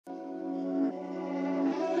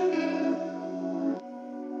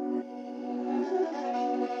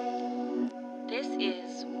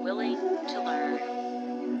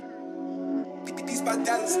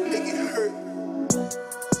Dallas, make it hurt.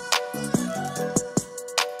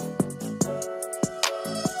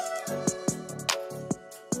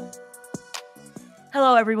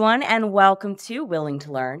 Hello, everyone, and welcome to Willing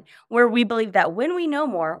to Learn, where we believe that when we know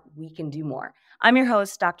more, we can do more. I'm your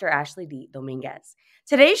host, Dr. Ashley D. Domínguez.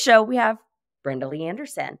 Today's show, we have Brenda Lee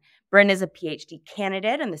Anderson. Brenda is a PhD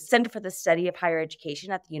candidate in the Center for the Study of Higher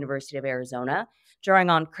Education at the University of Arizona. Drawing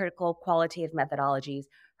on critical qualitative methodologies,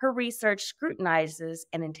 her research scrutinizes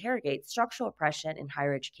and interrogates structural oppression in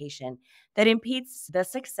higher education that impedes the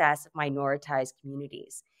success of minoritized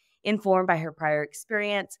communities. Informed by her prior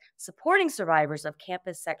experience supporting survivors of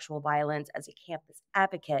campus sexual violence as a campus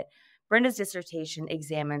advocate, Brenda's dissertation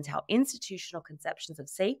examines how institutional conceptions of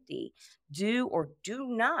safety do or do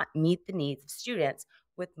not meet the needs of students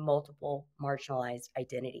with multiple marginalized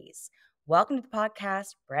identities. Welcome to the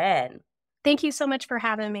podcast, Bren. Thank you so much for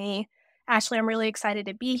having me, Ashley. I'm really excited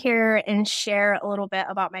to be here and share a little bit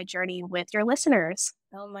about my journey with your listeners.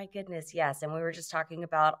 Oh my goodness, yes. And we were just talking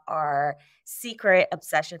about our secret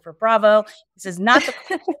obsession for Bravo. This is not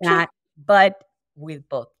the that, but we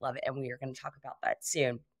both love it, and we are going to talk about that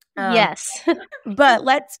soon. Yes. But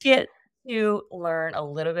let's get to learn a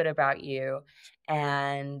little bit about you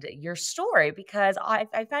and your story, because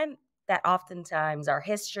I find that oftentimes our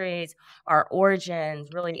histories, our origins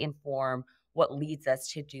really inform what leads us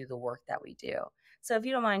to do the work that we do. So if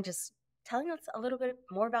you don't mind just telling us a little bit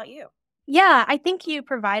more about you. Yeah, I think you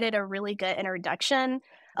provided a really good introduction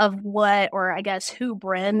of what, or I guess who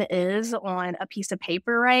Bren is on a piece of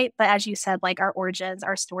paper, right? But as you said, like our origins,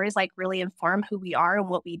 our stories like really inform who we are and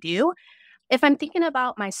what we do. If I'm thinking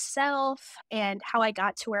about myself and how I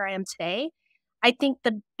got to where I am today, I think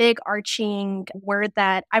the big arching word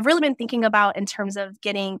that I've really been thinking about in terms of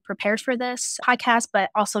getting prepared for this podcast, but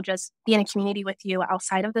also just being in a community with you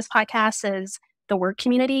outside of this podcast is the work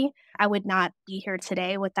community. I would not be here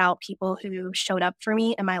today without people who showed up for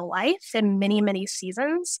me in my life in many, many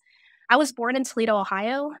seasons. I was born in Toledo,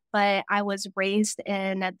 Ohio, but I was raised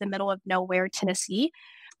in the middle of nowhere, Tennessee.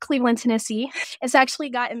 Cleveland, Tennessee. It's actually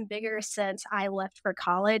gotten bigger since I left for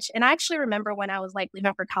college. And I actually remember when I was like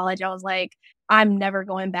leaving for college, I was like, I'm never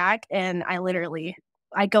going back. And I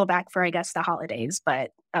go back for, I guess, the holidays. But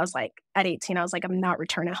I was like, at 18, I was like, I'm not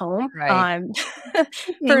returning home. Right.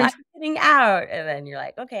 For getting out. And then you're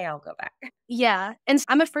like, okay, I'll go back. Yeah. And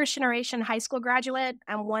I'm a first generation high school graduate.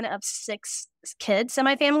 I'm one of 6 kids in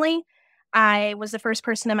my family. I was the first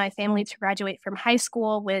person in my family to graduate from high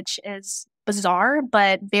school, which is bizarre,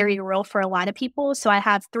 but very real for a lot of people. So I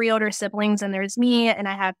have 3 older siblings and there's me, and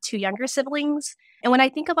I have 2 younger siblings. And when I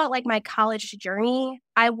think about like my college journey,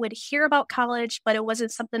 I would hear about college, but it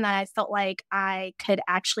wasn't something that I felt like I could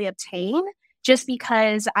actually obtain just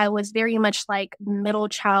because I was very much like middle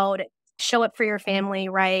child. Show up for your family,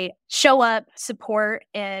 right? Show up, support.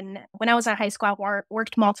 And when I was in high school, I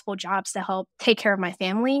worked multiple jobs to help take care of my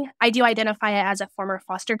family. I do identify it as a former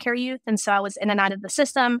foster care youth. And so I was in and out of the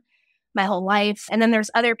system my whole life. And then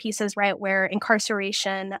there's other pieces, right, where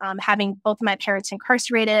incarceration, having both my parents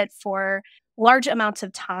incarcerated for large amounts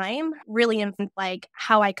of time really like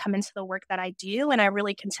how I come into the work that I do. And I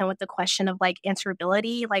really contend with the question of like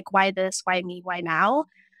answerability, like why this, why me, why now?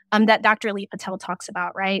 That Dr. Lee Patel talks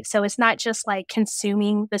about, right? So it's not just like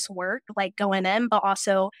consuming this work, like going in, but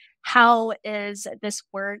also how is this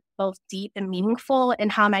work both deep and meaningful?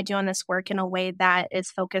 And how am I doing this work in a way that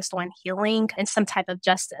is focused on healing and some type of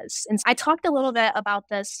justice? And I talked a little bit about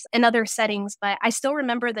this in other settings, but I still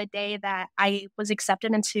remember the day that I was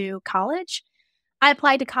accepted into college. I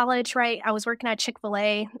applied to college, right? I was working at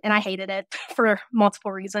Chick-fil-A and I hated it for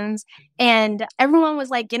multiple reasons. And everyone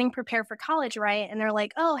was like getting prepared for college, right? And they're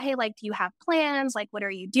like, oh, hey, like, do you have plans? Like, what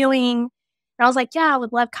are you doing? And I was like, yeah, I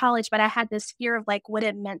would love college. But I had this fear of like what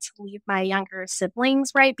it meant to leave my younger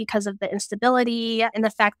siblings, right? Because of the instability and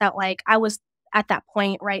the fact that like I was at that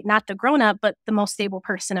point, right? Not the grown up, but the most stable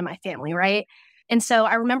person in my family, right? And so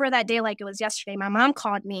I remember that day like it was yesterday. My mom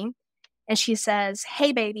called me and she says,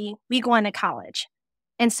 hey, baby, we going to college.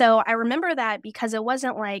 And so I remember that because it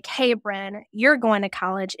wasn't like, hey, Bren, you're going to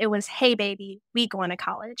college. It was, hey, baby, we going to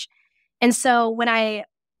college. And so when I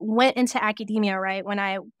went into academia, right, when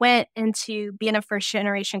I went into being a first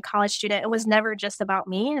generation college student, it was never just about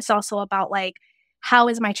me. It's also about like, how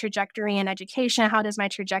is my trajectory in education? How does my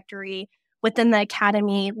trajectory within the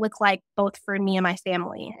academy look like both for me and my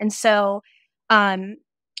family? And so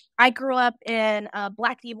I grew up in a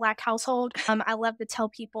Black v. Black household. I love to tell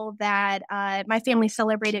people that my family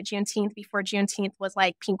celebrated Juneteenth before Juneteenth was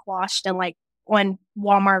like pink washed and like on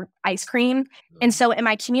Walmart ice cream. And so in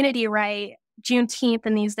my community, right, Juneteenth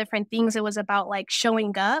and these different things, it was about like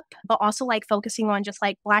showing up, but also like focusing on just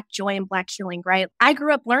like Black joy and Black healing, right? I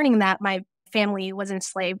grew up learning that my family was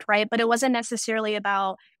enslaved, right? But it wasn't necessarily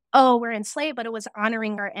about, oh, we're enslaved, but it was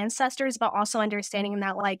honoring our ancestors, but also understanding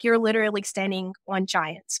that like you're literally standing on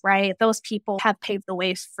giants, right? Those people have paved the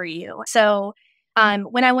way for you. So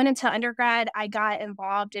when I went into undergrad, I got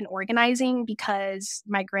involved in organizing because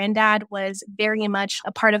my granddad was very much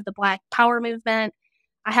a part of the Black Power movement.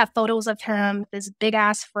 I have photos of him, this big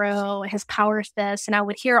ass fro, his power fist, and I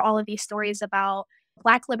would hear all of these stories about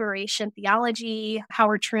Black liberation theology,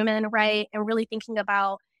 Howard Truman, right? And really thinking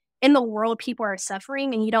about in the world, people are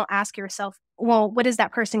suffering, and you don't ask yourself, well, what is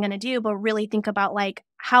that person going to do? But really think about like,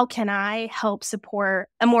 how can I help support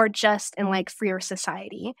a more just and like freer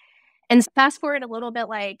society? And fast forward a little bit,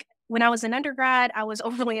 like when I was an undergrad, I was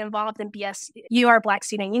overly involved in BSUR Black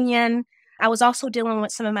Student Union. I was also dealing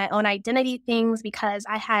with some of my own identity things because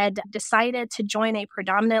I had decided to join a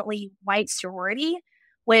predominantly white sorority,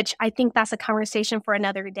 which I think that's a conversation for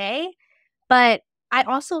another day. But I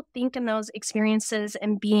also think in those experiences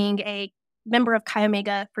and being a member of Chi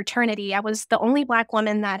Omega fraternity, I was the only Black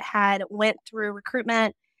woman that had went through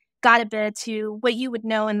recruitment, got a bid to what you would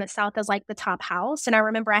know in the South as like the top house. And I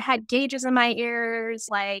remember I had gauges in my ears,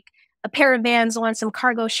 like a pair of Vans on, some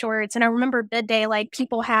cargo shorts. And I remember bid day, like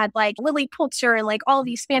people had like Lily Pulitzer and like all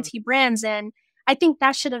these fancy brands. And I think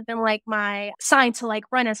that should have been like my sign to like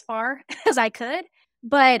run as far as I could.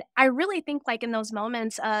 But I really think like in those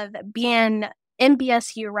moments of being in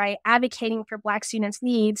BSU, right, advocating for Black students'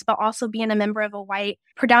 needs, but also being a member of a white,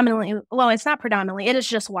 predominantly, well, it's not predominantly, it is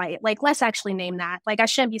just white. Like, let's actually name that. Like, I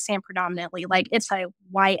shouldn't be saying predominantly. Like, it's a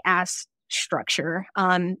white-ass structure,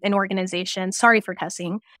 an organization. Sorry for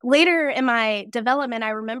cussing. Later in my development, I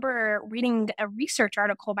remember reading a research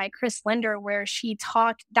article by Dr. Chris Linder, where she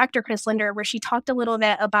talked a little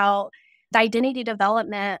bit about the identity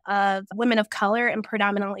development of women of color in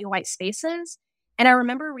predominantly white spaces. And I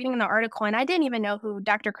remember reading the article and I didn't even know who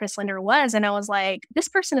Dr. Chris Linder was. And I was like, this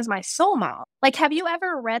person is my soul mom. Like, have you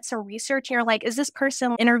ever read some research and you're like, is this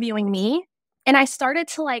person interviewing me? And I started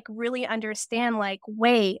to like really understand like,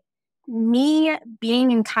 wait, me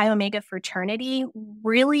being in Chi Omega fraternity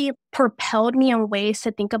really propelled me in ways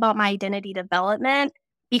to think about my identity development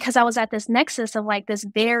because I was at this nexus of like this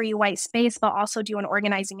very white space, but also doing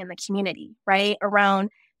organizing in the community, right? Around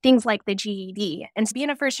things like the GED. And being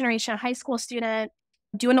a first generation high school student,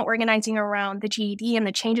 doing the organizing around the GED and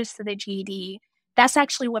the changes to the GED, that's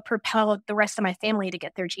actually what propelled the rest of my family to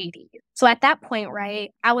get their GED. So at that point, right,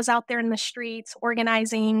 I was out there in the streets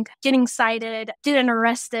organizing, getting cited, getting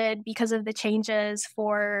arrested because of the changes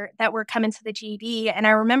that were coming to the GED. And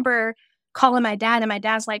I remember calling my dad and my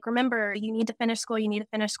dad's like, remember, you need to finish school. You need to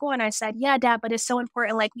finish school. And I said, yeah, Dad, but it's so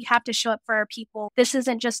important. Like, we have to show up for our people. This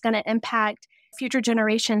isn't just going to impact future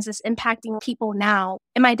generations, is impacting people now.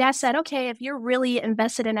 And my dad said, okay, if you're really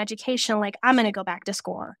invested in education, like I'm going to go back to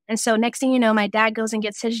school. And so next thing you know, my dad goes and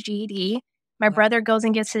gets his GED. My brother goes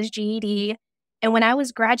and gets his GED. And when I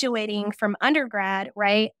was graduating from undergrad,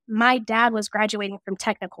 right, my dad was graduating from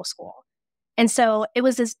technical school. And so it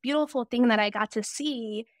was this beautiful thing that I got to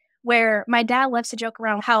see where my dad loves to joke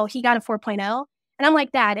around how he got a 4.0. And I'm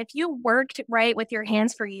like, Dad, if you worked right with your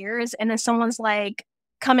hands for years and then someone's like,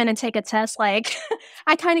 come in and take a test, like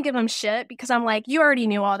I kind of give them shit because I'm like, you already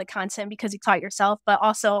knew all the content because you taught yourself, but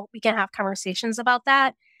also we can have conversations about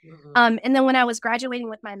that. Mm-hmm. And then when I was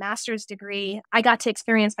graduating with my master's degree, I got to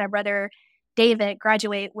experience my brother David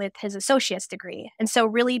graduate with his associate's degree. And so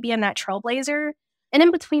really being that trailblazer. And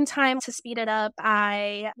in between time, to speed it up,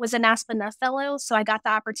 I was an NASPA Nuff Fellow. So I got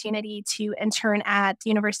the opportunity to intern at the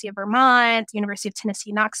University of Vermont, the University of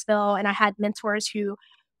Tennessee, Knoxville, and I had mentors who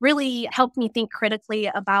really helped me think critically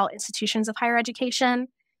about institutions of higher education.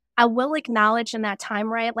 I will acknowledge in that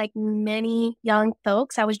time, right, like many young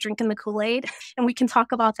folks, I was drinking the Kool-Aid, and we can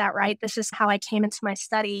talk about that, right? This is how I came into my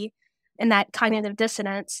study and that cognitive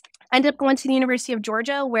dissonance. I ended up going to the University of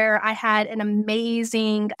Georgia, where I had an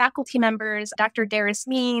amazing faculty members, Dr. Darius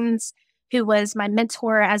Means, who was my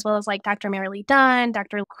mentor, as well as like Dr. Mary Lee Dunn,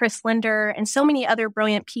 Dr. Chris Linder, and so many other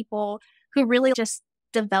brilliant people who really just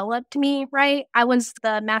developed me, right? I was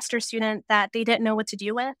the master student that they didn't know what to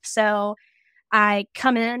do with. So I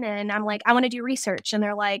come in and I'm like, I want to do research. And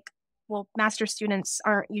they're like, well, master students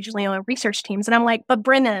aren't usually on research teams. And I'm like, but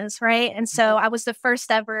Brenda's, right? And so I was the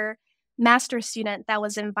first ever master student that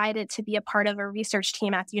was invited to be a part of a research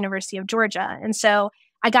team at the University of Georgia. And so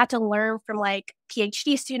I got to learn from like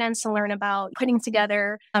PhD students and learn about putting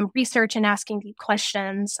together research and asking deep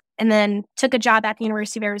questions. And then took a job at the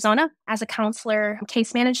University of Arizona as a counselor,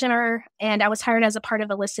 case manager. And I was hired as a part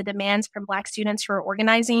of a list of demands from Black students who are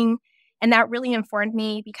organizing And that really informed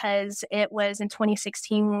me because it was in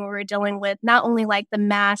 2016 when we were dealing with not only like the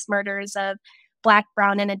mass murders of Black,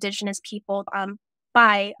 Brown, and Indigenous people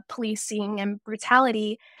by policing and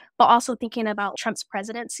brutality, but also thinking about Trump's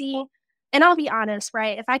presidency. And I'll be honest,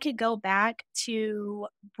 right? If I could go back to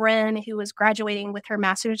Bryn, who was graduating with her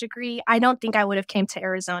master's degree, I don't think I would have came to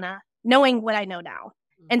Arizona, knowing what I know now.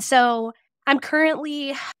 And so I'm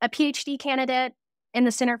currently a PhD candidate in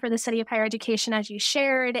the Center for the Study of Higher Education, as you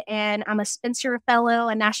shared, and I'm a Spencer Fellow,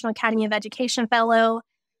 a National Academy of Education Fellow.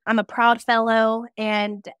 I'm a proud fellow,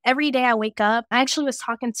 and every day I wake up, I actually was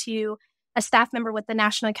talking to a staff member with the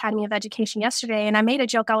National Academy of Education yesterday, and I made a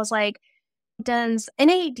joke. I was like, does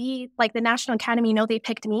NAEd, like the National Academy, know they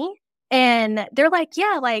picked me? And they're like,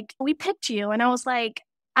 yeah, like we picked you. And I was like,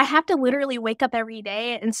 I have to literally wake up every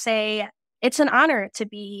day and say, it's an honor to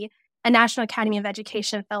be a National Academy of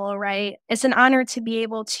Education fellow, right? It's an honor to be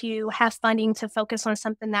able to have funding to focus on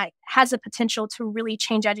something that has the potential to really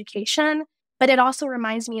change education. But it also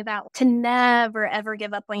reminds me that to never, ever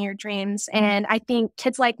give up on your dreams. And I think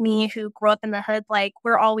kids like me who grew up in the hood, like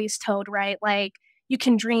we're always told, right? Like you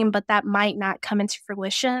can dream, but that might not come into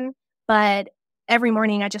fruition. But every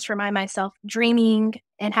morning I just remind myself dreaming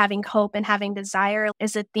and having hope and having desire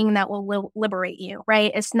is a thing that will liberate you,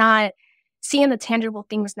 right? It's not seeing the tangible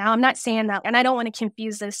things now. I'm not saying that, and I don't want to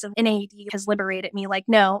confuse this of NAED has liberated me. Like,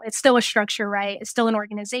 no, it's still a structure, right? It's still an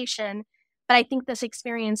organization. But I think this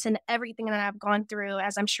experience and everything that I've gone through,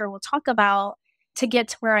 as I'm sure we'll talk about, to get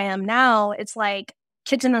to where I am now, it's like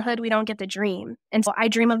kids in the hood, we don't get to dream. And so I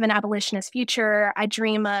dream of an abolitionist future. I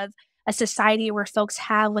dream of a society where folks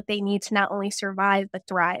have what they need to not only survive, but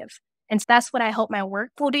thrive. And so that's what I hope my work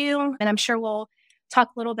will do. And I'm sure we'll talk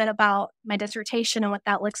a little bit about my dissertation and what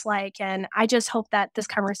that looks like. And I just hope that this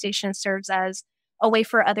conversation serves as a way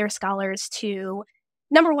for other scholars to,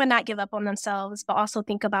 number one, not give up on themselves, but also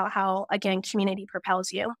think about how, again, community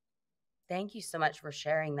propels you. Thank you so much for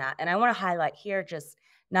sharing that. And I want to highlight here just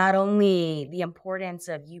not only the importance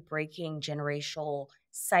of you breaking generational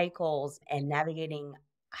cycles and navigating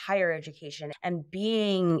higher education and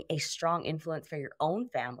being a strong influence for your own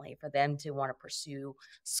family, for them to want to pursue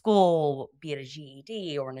school, be it a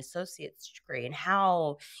GED or an associate's degree, and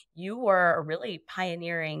how you were really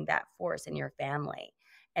pioneering that force in your family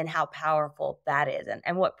and how powerful that is,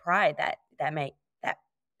 and what pride that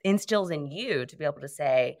instills in you to be able to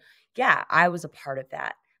say, yeah, I was a part of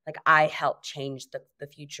that. Like I helped change the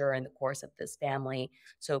future and the course of this family.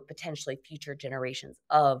 So potentially future generations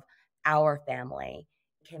of our family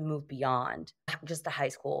can move beyond just a high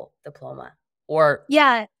school diploma or.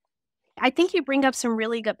 Yeah, I think you bring up some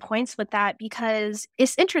really good points with that because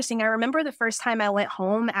it's interesting. I remember the first time I went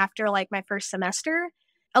home after like my first semester,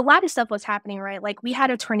 a lot of stuff was happening, right? Like we had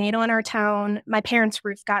a tornado in our town. My parents'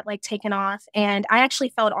 roof got like taken off and I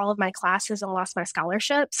actually failed all of my classes and lost my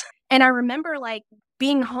scholarships. And I remember like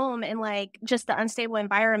being home in like just the unstable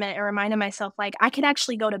environment and reminding myself like I could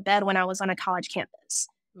actually go to bed when I was on a college campus.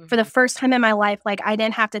 For the first time in my life, like I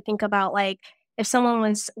didn't have to think about like if someone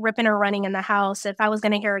was ripping or running in the house, if I was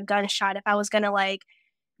going to hear a gunshot, if I was going to like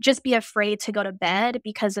just be afraid to go to bed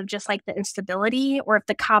because of just like the instability or if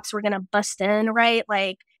the cops were going to bust in, right?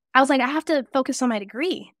 Like I was like, I have to focus on my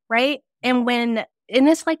degree, right? And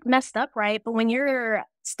it's like messed up, right? But when your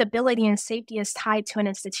stability and safety is tied to an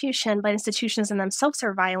institution, but institutions in themselves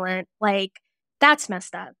are violent, like that's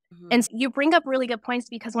messed up. And you bring up really good points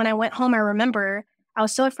because when I went home, I remember I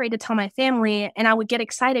was so afraid to tell my family and I would get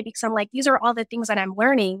excited because I'm like, these are all the things that I'm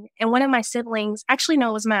learning. And one of my siblings, actually,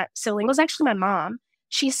 no, it was my sibling, it was actually my mom.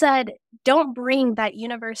 She said, don't bring that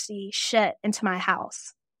university shit into my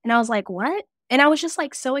house. And I was like, what? And I was just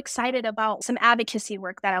like so excited about some advocacy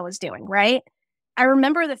work that I was doing, right? I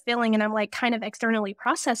remember the feeling and I'm like kind of externally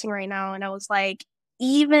processing right now. And I was like,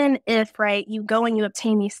 even if, right, you go and you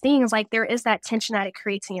obtain these things, like there is that tension that it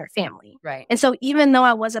creates in your family. Right. And so even though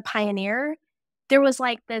I was a pioneer, there was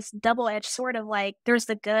like this double-edged sort of like, there's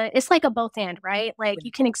the good. It's like a both and, right? Like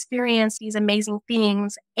you can experience these amazing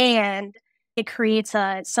things and it creates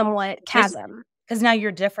a somewhat chasm. Because now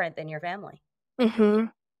you're different than your family. Mm-hmm.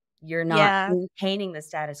 You're not maintaining the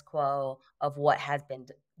status quo of what has been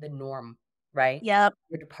the norm, right? Yep.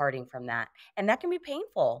 You're departing from that. And that can be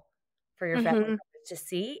painful for your family members to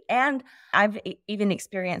see. And I've even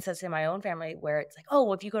experienced this in my own family where it's like,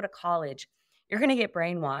 oh, if you go to college, you're going to get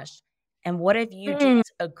brainwashed. And what if you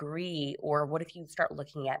just agree, or what if you start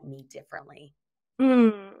looking at me differently?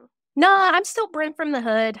 No, I'm still Brent from the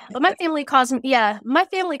hood, but my family calls me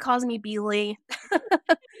Beely.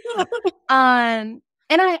 And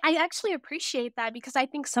I actually appreciate that because I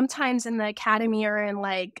think sometimes in the academy or in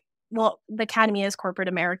like, well, the academy is corporate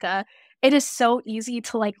America. it is so easy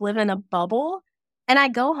to like live in a bubble. And I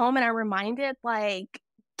go home and I'm reminded like,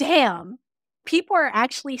 damn, people are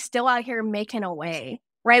actually still out here making a way,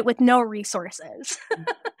 right? With no resources.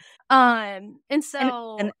 And And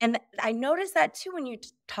so and I noticed that too when you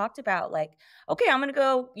talked about like, okay, I'm gonna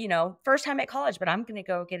go, first time at college, but I'm gonna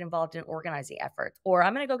go get involved in organizing efforts, or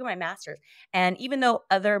I'm gonna go get my master's. And even though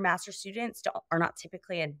other master students are not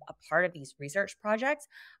typically a part of these research projects,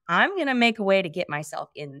 I'm gonna make a way to get myself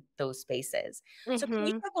in those spaces. So can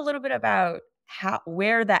you mhm. talk a little bit about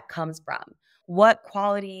where that comes from? What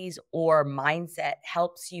qualities or mindset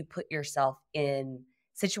helps you put yourself in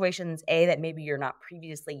situations that maybe you're not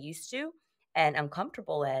previously used to and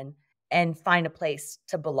uncomfortable in, and find a place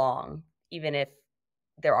to belong, even if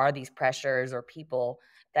there are these pressures or people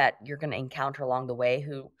that you're going to encounter along the way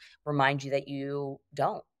who remind you that you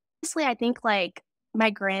don't. Honestly, I think like my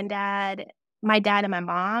granddad, my dad, and my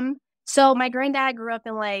mom. So my granddad grew up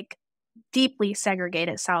in like deeply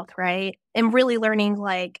segregated South, right? And really learning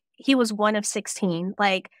like he was one of 16.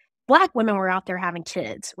 Like Black women were out there having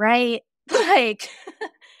kids, right? Like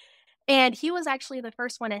and he was actually the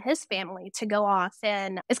first one in his family to go off,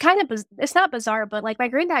 and it's kind of it's not bizarre, but, like, my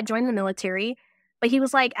granddad joined the military, but he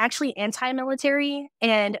was, like, actually anti-military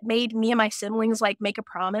and made me and my siblings, like, make a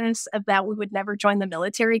promise of that we would never join the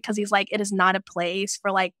military because he's like, "It is not a place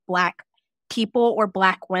for, like, Black people or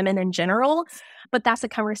Black women in general," but that's a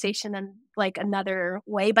conversation in, like, another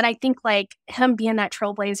way, but I think, like, him being that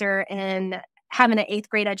trailblazer and having an 8th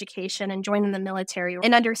grade education and joining the military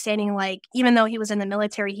and understanding, like, even though he was in the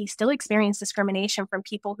military, he still experienced discrimination from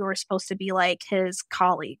people who were supposed to be, like, his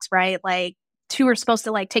colleagues, right? Like, who were supposed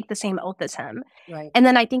to, like, take the same oath as him. Right. And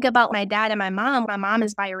then I think about my dad and my mom. My mom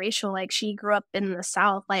is biracial, like, she grew up in the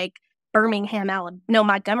South, like,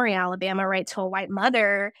 Montgomery, Alabama, right, to a white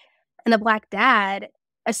mother and a Black dad.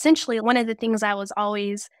 Essentially, one of the things I was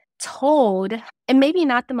always told, and maybe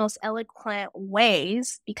not the most eloquent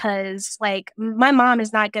ways, because, like, my mom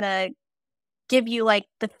is not gonna give you, like,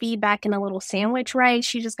 the feedback in a little sandwich, right?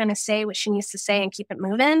 She's just gonna say what she needs to say and keep it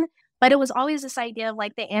moving. But it was always this idea of,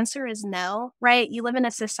 like, the answer is no, right? You live in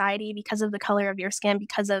a society because of the color of your skin,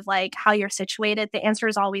 because of, like, how you're situated, the answer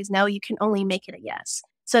is always no, you can only make it a yes.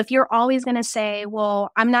 So if you're always gonna say,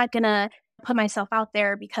 "Well, I'm not gonna put myself out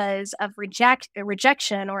there because of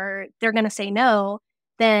rejection," or they're gonna say no,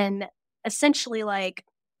 then essentially, like,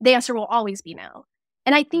 the answer will always be no.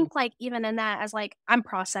 And I Mm. think, like, even in that as, like, I'm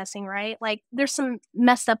processing, right? Like, there's some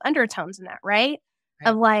messed up undertones in that, right?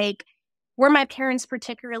 Of, Right. like, were my parents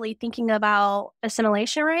particularly thinking about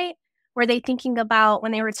assimilation, right? Were they thinking about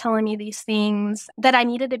when they were telling me these things that I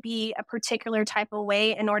needed to be a particular type of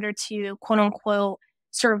way in order to quote unquote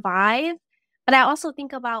survive? But I also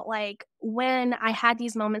think about like when I had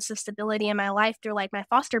these moments of stability in my life through like my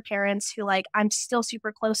foster parents who like I'm still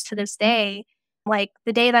super close to this day. Like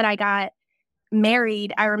the day that I got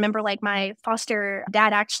married, I remember like my foster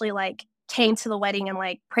dad actually like came to the wedding and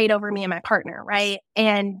like prayed over me and my partner, right?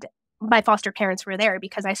 And my foster parents were there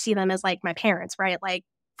because I see them as like my parents, right? Like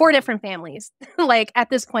four different families. Like at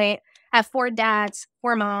this point, I have four dads,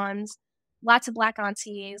 four moms, lots of Black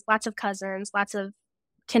aunties, lots of cousins, lots of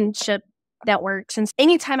kinship networks. And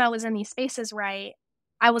anytime I was in these spaces, right,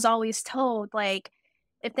 I was always told like,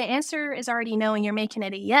 if the answer is already no and you're making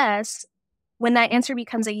it a yes, when that answer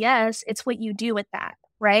becomes a yes, it's what you do with that,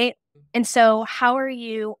 right? And so, how are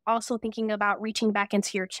you also thinking about reaching back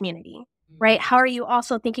into your community, right? Mhm. How are you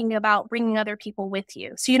also thinking about bringing other people with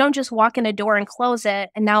you? So you don't just walk in a door and close it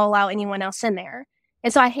and now allow anyone else in there.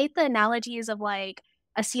 And so, I hate the analogies of like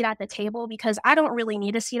a seat at the table because I don't really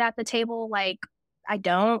need a seat at the table. Like, I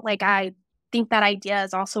don't. Like, I think that idea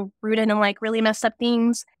is also rooted in like really messed up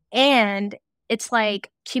things. And it's like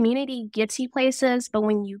community gets you places, but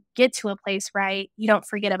when you get to a place, right, you don't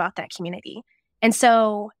forget about that community. And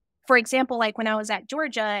so, for example, like when I was at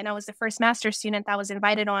Georgia and I was the first master's student that was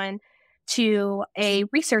invited on to a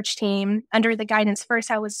research team under the guidance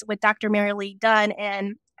first, I was with Dr. Mary Lee Dunn,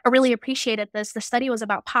 and I really appreciated this. The study was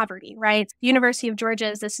about poverty, right? The University of Georgia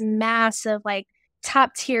is this massive, like,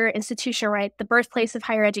 top tier institution, right? The birthplace of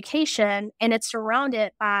higher education. And it's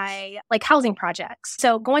surrounded by like housing projects.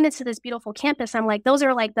 So going into this beautiful campus, I'm like, those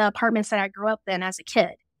are like the apartments that I grew up in as a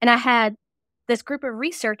kid. And I had this group of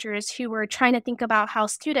researchers who were trying to think about how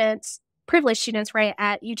students, privileged students, right,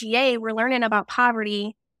 at UGA were learning about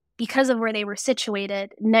poverty because of where they were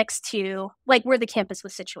situated next to like where the campus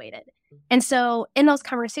was situated. And so in those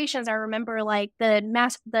conversations, I remember like the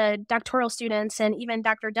doctoral students and even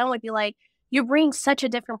Dr. Dunn would be like, you bring such a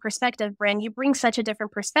different perspective, Bryn. You bring such a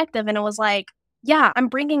different perspective. And it was like, yeah, I'm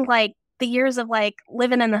bringing like the years of like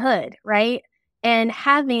living in the hood, right? and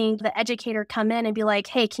having the educator come in and be like,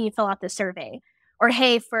 hey, can you fill out this survey? Or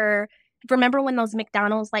hey, remember when those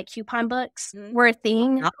McDonald's like coupon books were a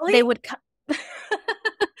thing? Monopoly? They would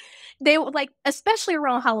they would like, especially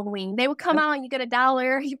around Halloween, they would come out and you get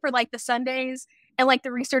 $1 for like the Sundays. And like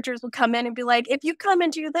the researchers would come in and be like, if you come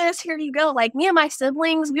and do this, here you go. Like me and my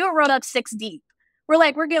siblings, we were rolled up 6 deep. We're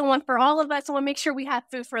like, we're getting one for all of us. And we'll make sure we have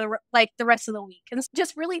food for the rest of the week. And it's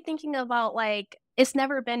just really thinking about like, it's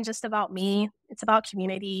never been just about me. It's about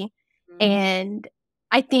community. Mhm. And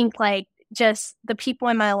I think like just the people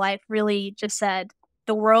in my life really just said,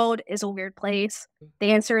 the world is a weird place.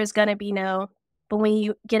 The answer is going to be no. But when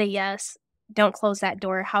you get a yes, don't close that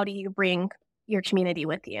door. How do you bring your community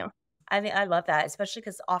with you? I mean, I love that, especially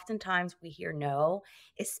because oftentimes we hear no,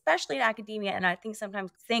 especially in academia. And I think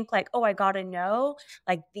sometimes think like, oh, I got a no,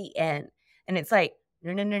 like the end. And it's like,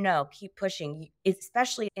 no, no, no, no, keep pushing.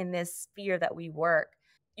 Especially in this sphere that we work,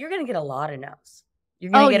 you're going to get a lot of no's.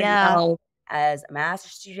 You're going to get a no as a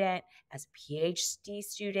master's student, as a PhD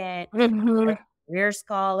student, as a career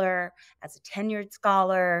scholar, as a tenured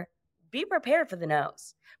scholar. Be prepared for the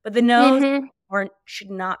no's. But the no's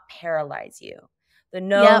should not paralyze you. The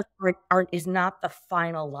no is not the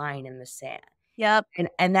final line in the sand. Yep.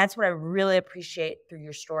 And that's what I really appreciate through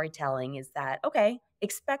your storytelling is that, okay,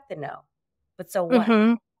 expect the no, but so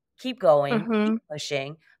what? Keep going, keep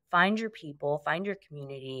pushing, find your people, find your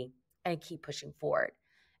community, and keep pushing forward.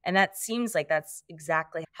 And that seems like that's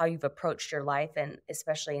exactly how you've approached your life, and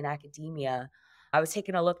especially in academia. I was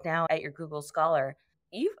taking a look now at your Google Scholar.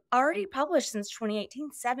 You've already published since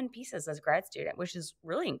 2018, 7 pieces as a grad student, which is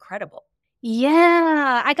really incredible.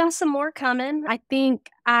 Yeah, I got some more coming. I think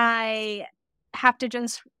I have to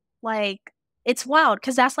just like, it's wild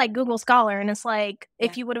because that's like Google Scholar. And it's like,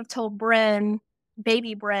 if you would have told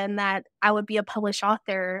baby Bren, that I would be a published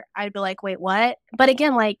author, I'd be like, wait, what? But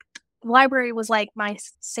again, like, the library was like my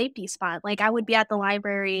safety spot. Like, I would be at the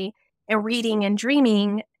library and reading and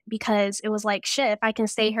dreaming because it was like, shit, if I can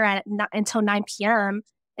stay here until 9 p.m.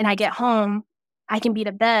 and I get home, I can be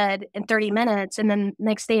to bed in 30 minutes and then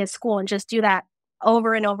next day is school and just do that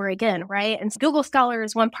over and over again, right? And Google Scholar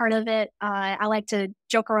is one part of it. I like to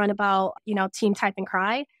joke around about, team type and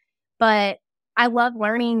cry, but I love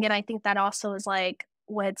learning. And I think that also is like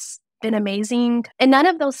what's been amazing. And none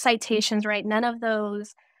of those citations, right? None of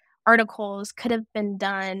those articles could have been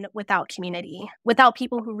done without community, without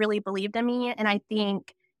people who really believed in me. And I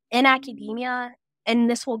think in academia, and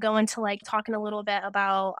this will go into like talking a little bit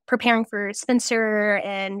about preparing for Spencer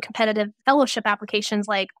and competitive fellowship applications.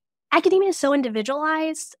 Like academia is so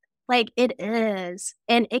individualized, like it is,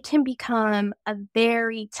 and it can become a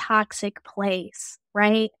very toxic place,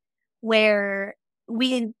 right? Where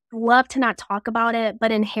we love to not talk about it,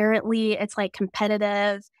 but inherently it's like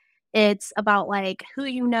competitive. It's about like who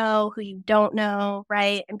you know, who you don't know,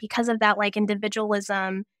 right? And because of that, like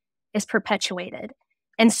individualism is perpetuated.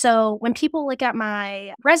 And so when people look at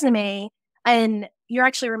my resume, and you're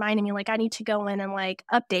actually reminding me, like, I need to go in and like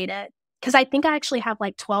update it because I think I actually have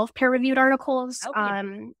like 12 peer-reviewed articles.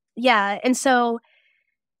 Okay. Yeah. And so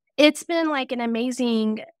it's been like an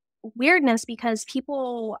amazing weirdness because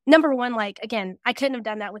people, number one, like, again, I couldn't have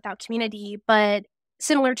done that without community, but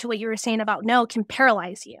similar to what you were saying about no can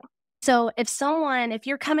paralyze you. So if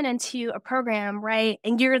you're coming into a program, right,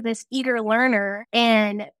 and you're this eager learner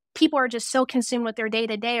and people are just so consumed with their day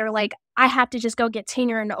to day, or like, I have to just go get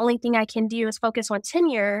tenure and the only thing I can do is focus on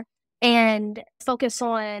tenure and focus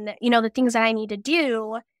on, the things that I need to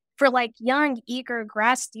do for like young, eager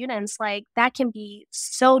grad students, like that can be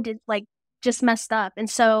so just messed up. And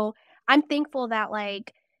so I'm thankful that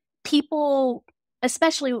like people,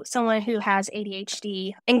 especially someone who has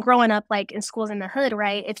ADHD and growing up like in schools in the hood,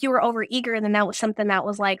 right? If you were overeager, then that was something that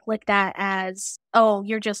was like looked at as, oh,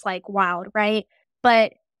 you're just like wild, right?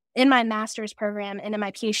 But in my master's program and in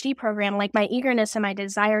my PhD program, like my eagerness and my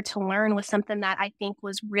desire to learn was something that I think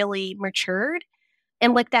was really matured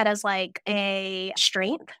and looked at as like a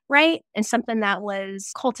strength, right? And something that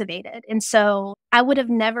was cultivated. And so I would have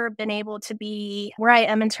never been able to be where I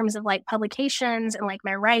am in terms of like publications and like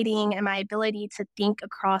my writing and my ability to think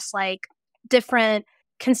across like different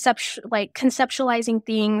conceptualizing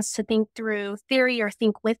things, to think through theory or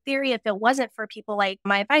think with theory, if it wasn't for people like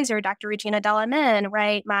my advisor, Dr. Regina Dallaman,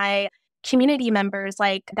 right? My community members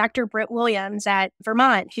like Dr. Britt Williams at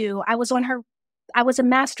Vermont, who I was a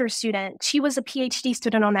master's student. She was a PhD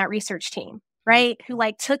student on that research team, right? Who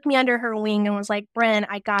like took me under her wing and was like, Bren,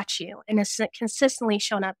 I got you. And has consistently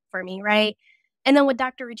shown up for me, right? And then with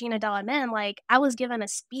Dr. Regina Dallaman, like I was given a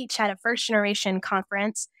speech at a first generation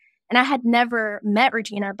conference and I had never met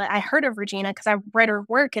Regina, but I heard of Regina because I read her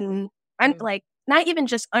work and I'm like, not even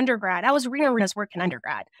just undergrad. I was reading his work in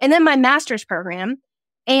undergrad. And then my master's program.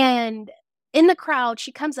 And in the crowd,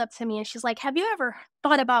 she comes up to me and she's like, have you ever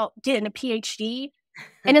thought about getting a PhD?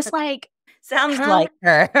 And it's like, Sounds huh? like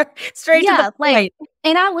her. Straight to the Yeah, like, point.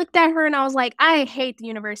 and I looked at her and I was like, I hate the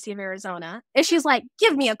University of Arizona. And she's like,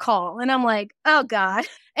 give me a call. And I'm like, oh God.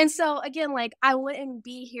 And so again, like, I wouldn't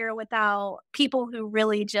be here without people who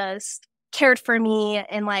really just cared for me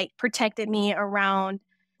and like protected me around,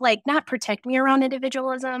 like, not protect me around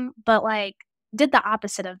individualism, but like did the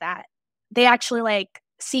opposite of that. They actually like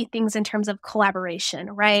see things in terms of collaboration,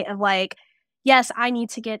 right? Of like, yes, I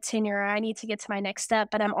need to get tenure, I need to get to my next step,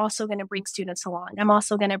 but I'm also going to bring students along. I'm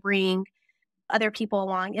also going to bring other people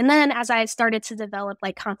along. And then as I started to develop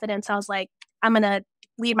like confidence, I was like, I'm going to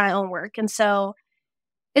lead my own work. And so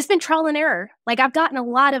it's been trial and error. Like I've gotten a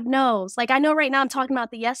lot of no's. Like I know right now I'm talking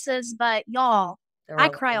about the yeses, but y'all, I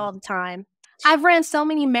cry all the time. I've ran so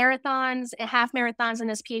many marathons and half marathons in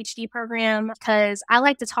this PhD program because I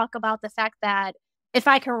like to talk about the fact that if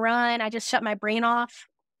I can run, I just shut my brain off.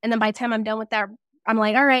 And then by the time I'm done with that, I'm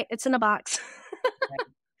like, all right, it's in a box.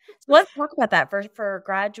 So let's talk about that for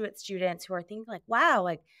graduate students who are thinking like, wow,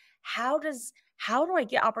 like how do I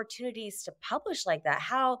get opportunities to publish like that?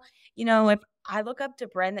 How, if I look up to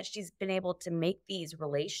Bren that she's been able to make these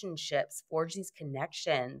relationships, forge these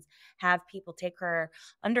connections, have people take her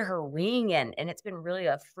under her wing and it's been really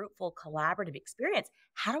a fruitful collaborative experience.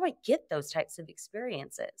 How do I get those types of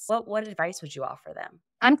experiences? What advice would you offer them?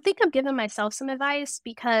 I'm thinking of giving myself some advice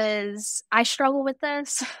because I struggle with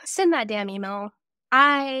this. Send that damn email.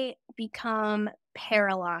 I become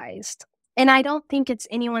paralyzed. And I don't think it's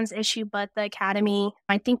anyone's issue but the academy.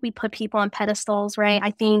 I think we put people on pedestals, right?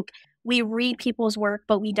 I think we read people's work,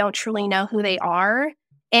 but we don't truly know who they are.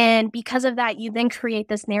 And because of that, you then create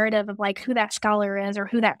this narrative of like who that scholar is or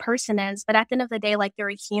who that person is. But at the end of the day, like they're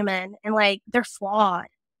a human and like they're flawed.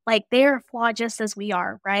 Like they're flawed just as we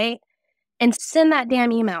are, right? And send that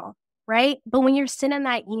damn email, right? But when you're sending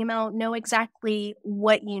that email, know exactly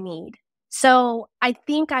what you need. So I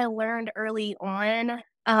think I learned early on,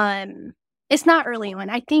 it's not early on.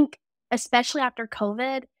 I think especially after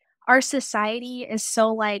COVID, our society is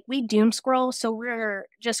so like we doom scroll. So we're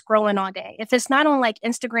just scrolling all day. If it's not on like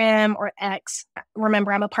Instagram or X,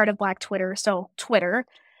 remember I'm a part of Black Twitter. So Twitter,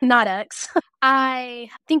 not X. I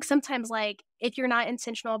think sometimes, like, if you're not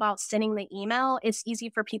intentional about sending the email, it's easy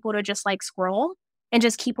for people to just like scroll and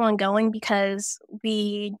just keep on going because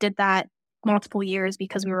we did that multiple years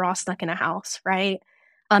because we were all stuck in a house, right?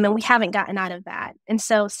 And we haven't gotten out of that. And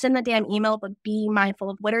so send the damn email, but be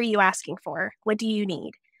mindful of what are you asking for? What do you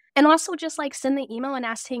need? And also just like send the email and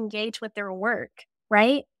ask to engage with their work,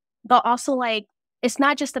 right? But also like, it's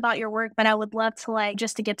not just about your work, but I would love to like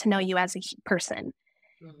just to get to know you as a person.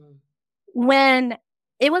 Mm-hmm. When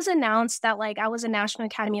it was announced that like I was a National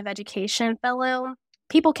Academy of Education fellow,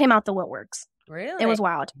 people came out the woodworks. Really? It was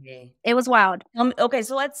wild. It was wild. Okay,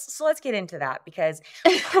 so let's get into that because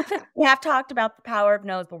we have talked about the power of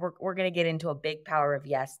no's, but we're going to get into a big power of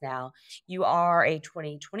yes now. You are a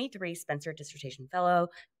 2023 Spencer Dissertation Fellow.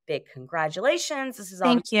 Big congratulations. This is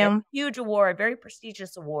obviously a huge award, very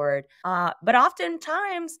prestigious award. But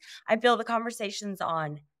oftentimes I feel the conversations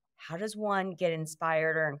on how does one get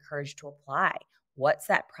inspired or encouraged to apply? What's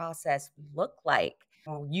that process look like?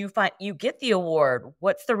 You get the award.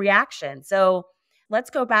 What's the reaction? So let's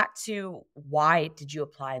go back to why did you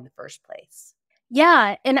apply in the first place?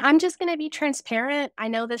 Yeah, and I'm just going to be transparent. I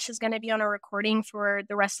know this is going to be on a recording for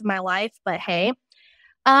the rest of my life, but hey,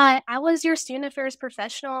 I was your student affairs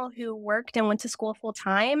professional who worked and went to school full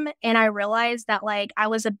time. And I realized that like I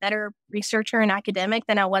was a better researcher and academic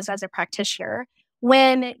than I was as a practitioner.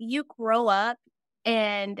 When you grow up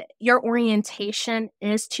and your orientation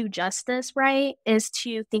is to justice, right? Is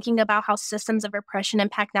to thinking about how systems of oppression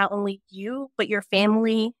impact not only you, but your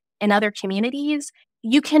family and other communities,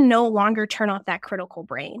 you can no longer turn off that critical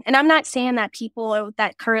brain. And I'm not saying that people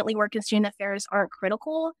that currently work in student affairs aren't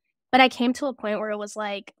critical, but I came to a point where it was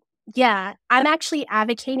like, yeah, I'm actually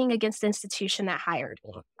advocating against the institution that hired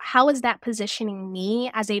me. How is that positioning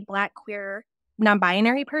me as a Black, queer,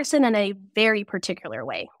 non-binary person in a very particular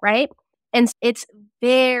way, right? And it's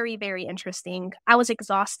very, very interesting. I was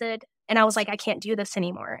exhausted and I was like, I can't do this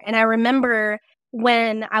anymore. And I remember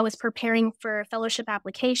when I was preparing for fellowship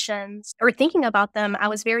applications or thinking about them, I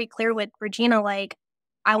was very clear with Regina, like,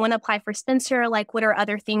 I want to apply for Spencer. Like, what are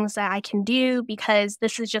other things that I can do? Because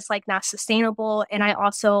this is just like not sustainable. And I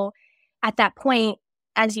also, at that point,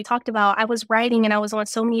 as you talked about, I was writing and I was on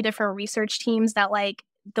so many different research teams that like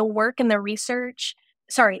the work and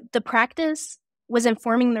the practice was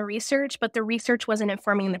informing the research, but the research wasn't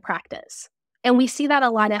informing the practice. And we see that a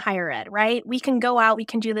lot in higher ed, right? We can go out, we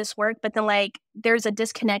can do this work, but then like there's a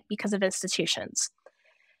disconnect because of institutions.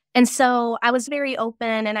 And so I was very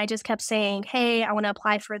open and I just kept saying, hey, I want to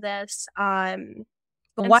apply for this. But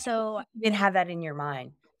And why so did you have that in your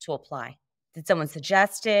mind to apply? Did someone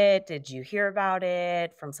suggest it? Did you hear about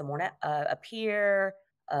it from someone, a peer,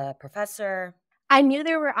 a professor? I knew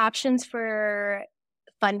there were options for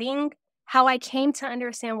funding. How I came to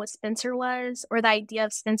understand what Spencer was, or the idea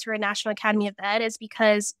of Spencer and National Academy of Ed, is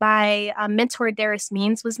because my mentor, Darius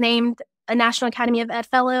Means, was named a National Academy of Ed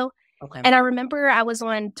Fellow. Okay. And I remember I was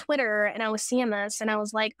on Twitter and I was seeing this and I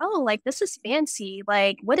was like, oh, like, this is fancy.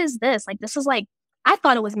 Like, what is this? Like, this is like, I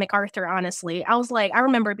thought it was MacArthur, honestly. I was like, I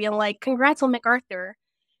remember being like, congrats on MacArthur.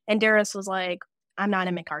 And Darius was like, I'm not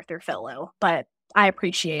a MacArthur Fellow, but I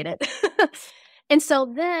appreciate it. And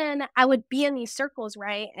so then I would be in these circles,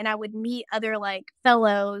 right? And I would meet other like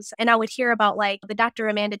fellows and I would hear about like the Dr.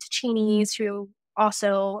 Amanda Ticini's, who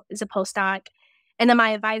also is a postdoc. And then my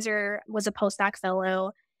advisor was a postdoc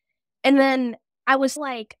fellow. And then I was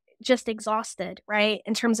like just exhausted, right?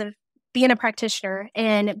 In terms of being a practitioner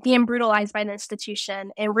and being brutalized by an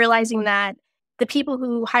institution and realizing that the people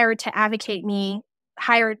who hired to advocate me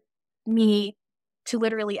hired me to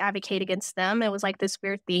literally advocate against them. It was like this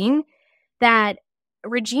weird thing that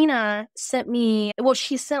Regina sent me. Well,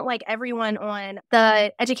 she sent like everyone on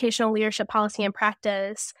the Educational Leadership Policy and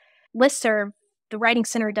Practice listserv. The Writing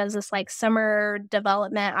Center does this like summer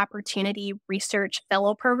development opportunity research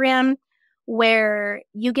fellow program where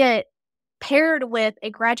you get paired with a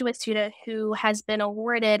graduate student who has been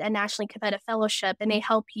awarded a nationally competitive fellowship and they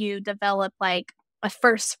help you develop like a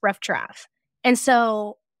first rough draft. And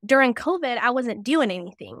so during COVID, I wasn't doing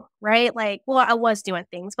anything, right? Like, well, I was doing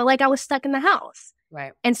things, but like I was stuck in the house.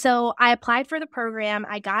 Right. And so I applied for the program,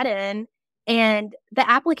 I got in, and the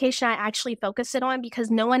application I actually focused it on because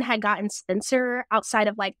no one had gotten Spencer outside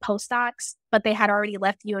of like postdocs, but they had already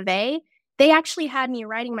left U of A. They actually had me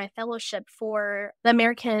writing my fellowship for the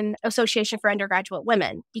American Association for Undergraduate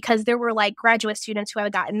Women because there were like graduate students who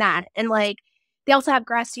had gotten that. And like they also have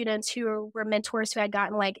grad students who were mentors who had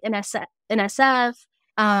gotten like NSF.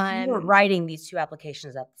 You were writing these two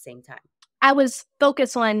applications at the same time. I was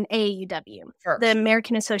focused on AAUW, the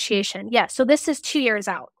American Association. Yeah, so this is 2 years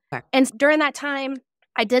out. Okay. And during that time,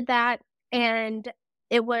 I did that, and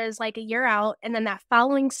it was like a year out. And then that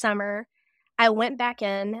following summer, I went back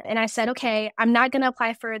in and I said, okay, I'm not going to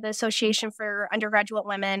apply for the Association for Undergraduate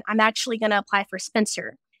Women. I'm actually going to apply for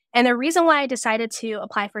Spencer. And the reason why I decided to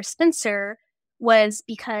apply for Spencer was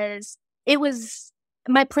because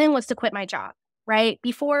my plan was to quit my job, right?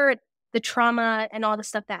 Before the trauma and all the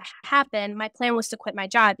stuff that happened, my plan was to quit my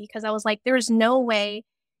job because I was like, there's no way,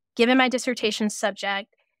 given my dissertation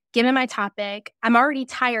subject, given my topic, I'm already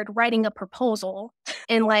tired writing a proposal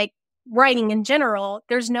and like writing in general,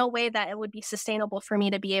 there's no way that it would be sustainable for me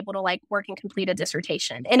to be able to like work and complete a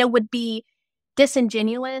dissertation. And it would be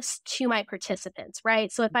disingenuous to my participants,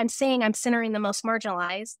 right? So if I'm saying I'm centering the most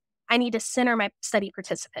marginalized, I need to center my study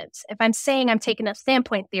participants. If I'm saying I'm taking up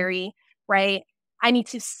standpoint theory, right, I need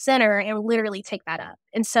to center and literally take that up.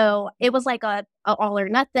 And so it was like a all or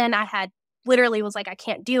nothing. I had literally was like, I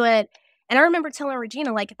can't do it. And I remember telling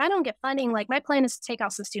Regina, like, if I don't get funding, like my plan is to take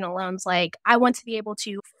out some student loans. Like I want to be able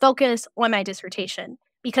to focus on my dissertation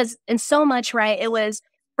because in so much, right, it was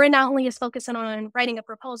Brenda not only is focusing on writing a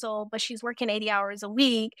proposal, but she's working 80 hours a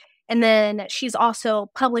week. And then she's also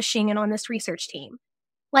publishing and on this research team.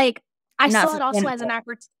 Like I saw it also as an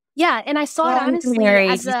opportunity. Yeah, and I saw it honestly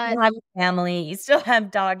as you still have a family, you still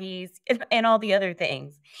have doggies, and all the other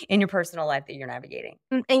things in your personal life that you're navigating.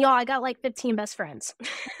 And y'all, I got like 15 best friends.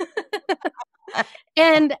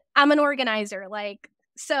 And I'm an organizer, like,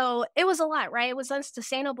 so it was a lot, right? It was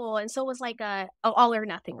unsustainable, and so it was like a all or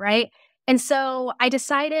nothing, right? And so I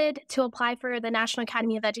decided to apply for the National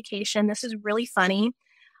Academy of Education. This is really funny.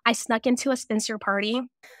 I snuck into a Spencer party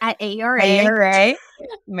at AERA. AERA,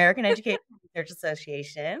 American Education Research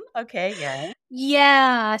Association. Okay, yeah.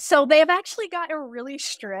 Yeah. So they've actually gotten really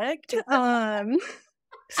strict. But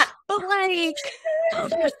like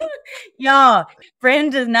y'all,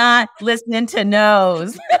 Brenda's not listening to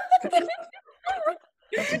no's.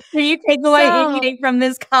 So you take away anything from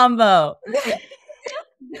this combo.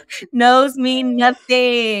 No's mean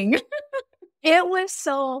nothing. It was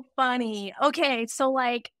so funny. Okay, so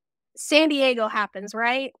like San Diego happens,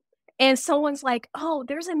 right? And someone's like, "Oh,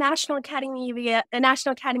 there's a National Academy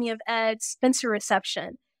of Ed Spencer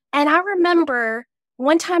reception." And I remember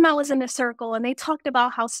one time I was in a circle and they talked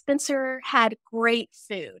about how Spencer had great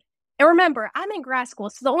food. And remember, I'm in grad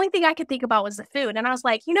school, so the only thing I could think about was the food. And I was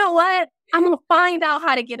like, you know what? I'm gonna find out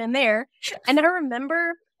how to get in there. And I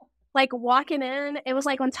remember like walking in, it was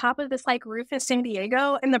like on top of this like roof in San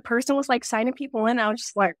Diego, and the person was like signing people in. I was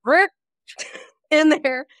just like, Rick, in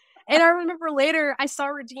there. And I remember later I saw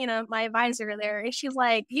Regina, my advisor there, and she's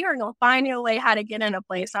like, you are gonna find your way how to get in a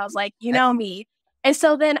place. I was like, you know me. And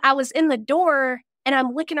so then I was in the door and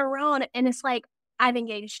I'm looking around and it's like, I've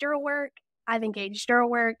engaged your work, I've engaged your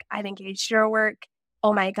work, I've engaged your work.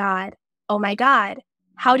 Oh my God. Oh my God.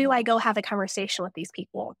 How do I go have a conversation with these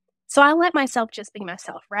people? So I let myself just be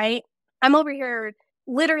myself, right? I'm over here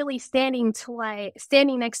literally standing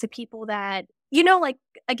next to people that, like,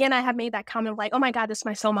 again, I have made that comment of like, oh my God, this is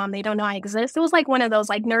my soul mom. They don't know I exist. It was like one of those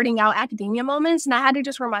like nerding out academia moments. And I had to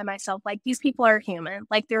just remind myself, like, these people are human,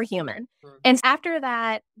 like they're human. And after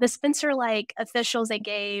that, the Spencer like officials, they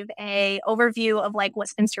gave a overview of like what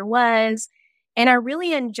Spencer was. And I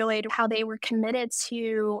really enjoyed how they were committed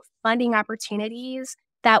to funding opportunities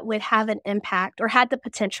that would have an impact or had the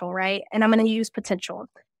potential, right? And I'm going to use potential,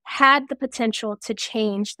 had the potential to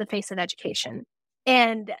change the face of education.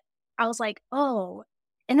 And I was like, oh.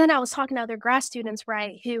 And then I was talking to other grad students,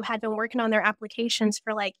 right, who had been working on their applications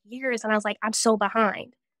for like years. And I was like, I'm so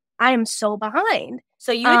behind. I am so behind.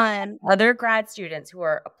 So you have other grad students who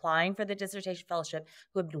are applying for the dissertation fellowship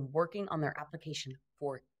who have been working on their application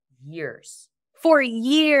for years. For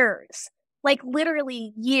years. Like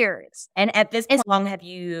literally years. And at this point, how long had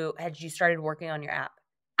you started working on your app?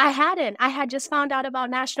 I hadn't. I had just found out about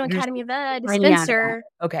National Academy of Ed, Spencer.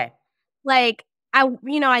 Okay. Like I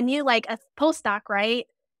knew like a postdoc, right?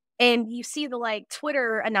 And you see the like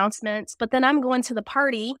Twitter announcements, but then I'm going to the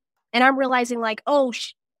party and I'm realizing like, oh,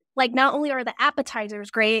 like not only are the appetizers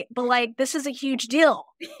great, but like this is a huge deal.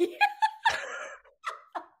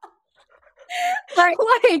 Like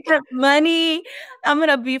money, I'm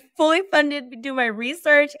gonna be fully funded to do my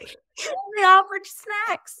research. They offer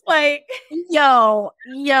snacks, like yo,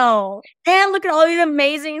 and look at all these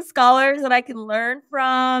amazing scholars that I can learn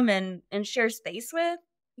from and share space with.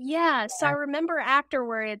 Yeah. So I remember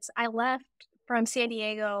afterwards, I left from San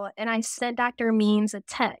Diego and I sent Dr. Means a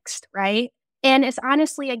text, right? And it's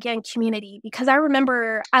honestly, again, community, because I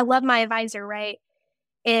remember I love my advisor, right?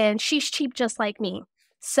 And she's cheap just like me.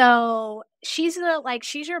 So she's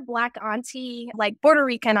your Black auntie, like Puerto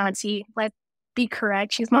Rican auntie. Let's be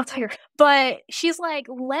correct. She's multi, but she's like,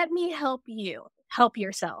 let me help you. Help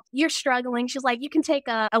yourself. You're struggling. She's like, you can take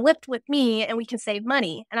a Lyft with me and we can save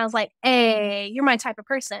money. And I was like, hey, you're my type of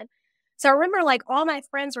person. So I remember like all my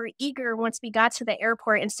friends were eager once we got to the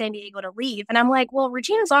airport in San Diego to leave. And I'm like, well,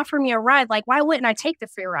 Regina's offering me a ride. Like, why wouldn't I take the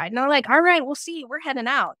free ride? And they're like, all right, we'll see. We're heading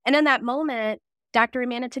out. And in that moment, Dr.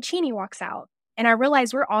 Amanda Ticini walks out. And I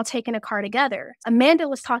realized we're all taking a car together. Amanda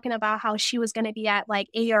was talking about how she was going to be at like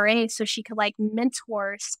ARA so she could like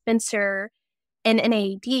mentor Spencer and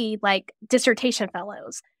NAEd, like dissertation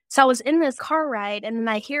fellows. So I was in this car ride and then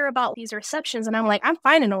I hear about these receptions and I'm like, I'm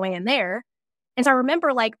finding a way in there. And so I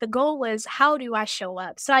remember like the goal was, how do I show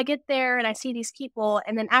up? So I get there and I see these people.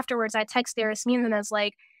 And then afterwards I text Darasmeen and I was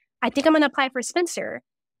like, I think I'm going to apply for Spencer.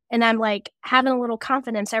 And I'm like having a little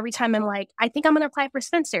confidence every time I'm like, I think I'm going to apply for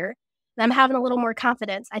Spencer. And I'm having a little more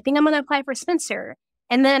confidence. I think I'm going to apply for Spencer.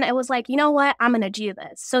 And then it was like, you know what? I'm going to do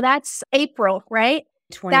this. So that's April, right?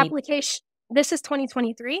 The application. This is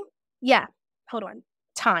 2023. Yeah. Hold on.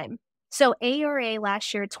 Time. So ARA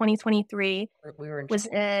last year, 2023, was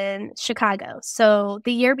in Chicago. So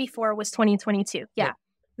the year before was 2022. Yeah.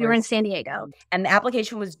 We were in San Diego. And the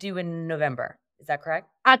application was due in November. Is that correct?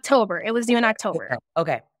 October. It was due in October.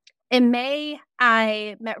 Okay. In May,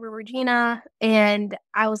 I met with Regina and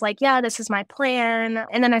I was like, yeah, this is my plan.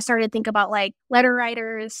 And then I started to think about like letter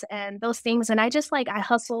writers and those things. And I just like, I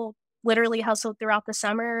literally hustled throughout the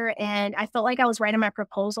summer. And I felt like I was writing my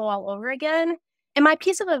proposal all over again. And my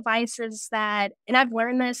piece of advice is that, and I've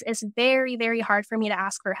learned this, it's very, very hard for me to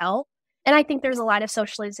ask for help. And I think there's a lot of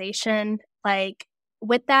socialization like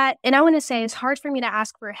with that. And I want to say it's hard for me to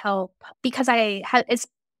ask for help because it's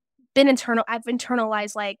been I've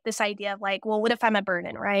internalized like this idea of like, well, what if I'm a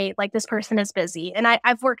burden, right? Like this person is busy. And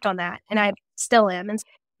I've worked on that and I still am. And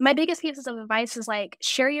my biggest pieces of advice is like,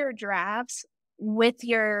 share your drafts with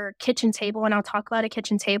your kitchen table. And I'll talk about a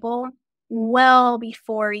kitchen table well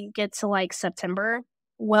before you get to like September,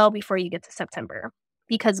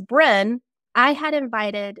 because Bren, I had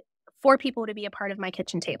invited 4 people to be a part of my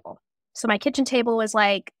kitchen table. So my kitchen table was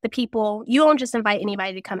like the people, you don't just invite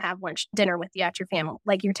anybody to come have lunch, dinner with you at your family,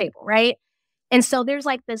 like your table, right? And so there's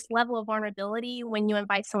like this level of vulnerability when you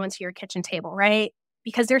invite someone to your kitchen table, right?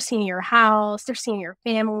 Because they're seeing your house, they're seeing your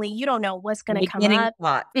family. You don't know what's going to come up.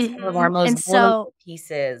 Some of our most vulnerable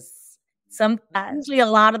pieces. Usually a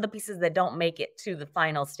lot of the pieces that don't make it to the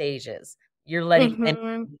final stages, you're letting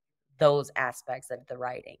them those aspects of the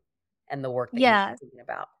writing. and the work that you're Yeah. thinking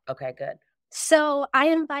about. Okay, good. So I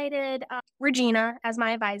invited Regina as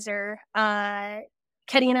my advisor,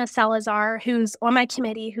 Karina Salazar, who's on my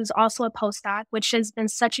committee, who's also a postdoc, which has been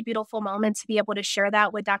such a beautiful moment to be able to share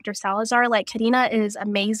that with Dr. Salazar. Like, Karina is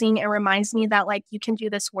amazing and reminds me that, like, you can do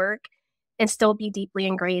this work and still be deeply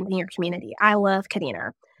ingrained in your community. I love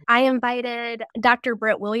Karina. I invited Dr.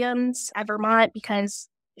 Britt Williams at Vermont because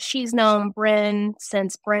she's known Bryn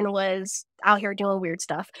since Bryn was out here doing weird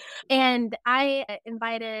stuff. And I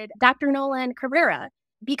invited Dr. Nolan Cabrera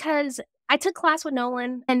because I took class with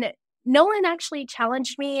Nolan, and Nolan actually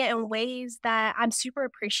challenged me in ways that I'm super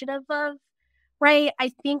appreciative of, right?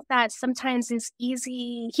 I think that sometimes it's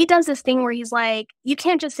easy. He does this thing where he's like, you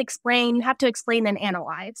can't just explain, you have to explain and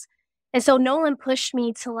analyze. And so Nolan pushed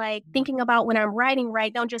me to like thinking about when I'm writing,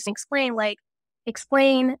 right? Don't just explain, like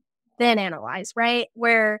explain, then analyze, right?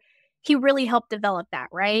 Where he really helped develop that,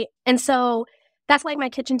 right? And so that's like my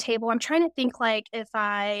kitchen table. I'm trying to think like if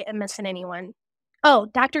I am missing anyone. Oh,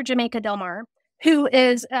 Dr. Jamaica Delmar, who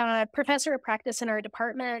is a professor of practice in our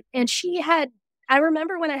department. And I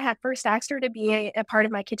remember when I had first asked her to be a part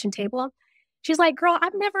of my kitchen table, she's like, girl,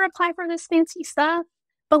 I've never applied for this fancy stuff,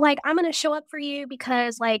 but like, I'm going to show up for you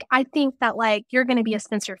because like, I think that like, you're going to be a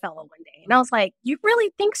Spencer Fellow one day. And I was like, you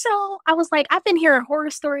really think so? I was like, I've been hearing horror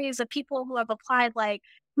stories of people who have applied like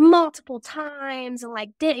multiple times and like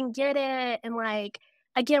didn't get it. And like,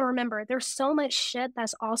 again, remember, there's so much shit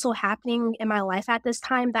that's also happening in my life at this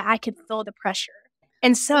time that I could feel the pressure.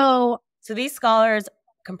 And so these scholars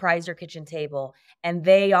comprise your kitchen table, and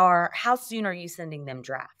how soon are you sending them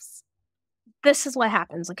drafts? This is what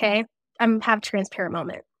happens, okay? Have a transparent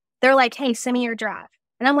moment. They're like, hey, send me your draft.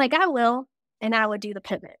 And I'm like, I will. And I would do the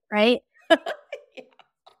pivot, right?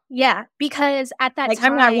 Yeah, because at that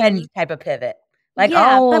time, I'm not ready type of pivot. Like,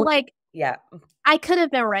 yeah, but like, yeah, I could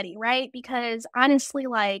have been ready, right? Because honestly,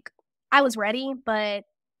 like, I was ready, but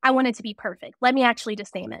I wanted to be perfect. Let me actually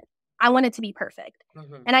just name it. I wanted to be perfect.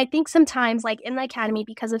 Mm-hmm. And I think sometimes, like in the academy,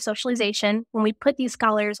 because of socialization, when we put these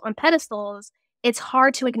scholars on pedestals, it's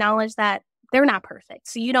hard to acknowledge that they're not perfect.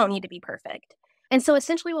 So you don't need to be perfect. And so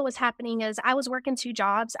essentially what was happening is I was working 2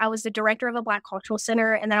 jobs. I was the director of a Black Cultural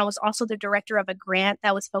Center, and then I was also the director of a grant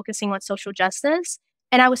that was focusing on social justice.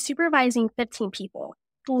 And I was supervising 15 people,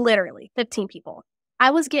 literally 15 people. I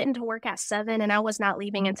was getting to work at 7 and I was not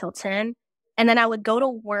leaving until 10. And then I would go to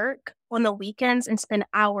work on the weekends and spend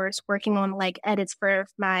hours working on like edits for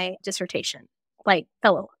my dissertation, like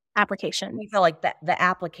fellow application. You feel like that the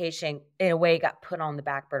application in a way got put on the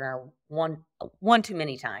back burner one too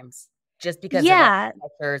many times just because of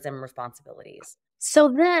pressures and responsibilities. So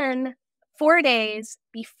then 4 days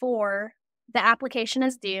before the application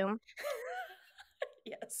is due,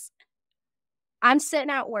 yes, I'm sitting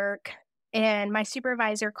at work and my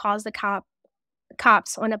supervisor calls the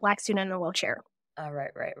cops on a Black student in a wheelchair. Oh,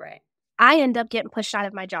 right. I end up getting pushed out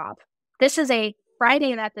of my job. This is a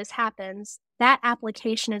Friday that this happens. That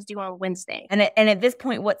application is due on Wednesday. And at this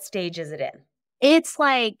point, what stage is it in? It's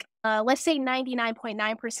like, let's say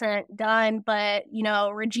 99.9% done, but, you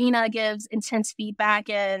know, Regina gives intense feedback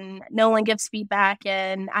and Nolan gives feedback,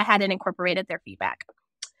 and I hadn't incorporated their feedback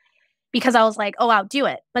because I was like, oh, I'll do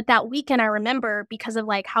it. But that weekend, I remember because of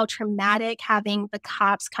like how traumatic having the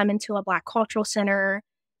cops come into a Black Cultural Center,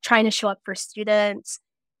 trying to show up for students,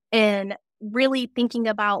 and really thinking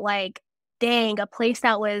about like, dang, a place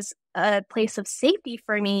that was a place of safety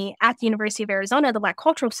for me at the University of Arizona, the Black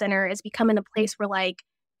Cultural Center, is becoming a place where like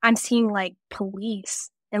I'm seeing like police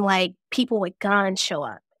and like people with guns show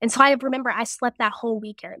up. And so I remember I slept that whole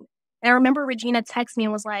weekend. And I remember Regina texted me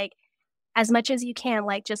and was like, as much as you can,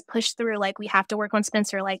 like just push through. Like we have to work on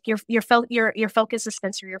Spencer. Like your focus is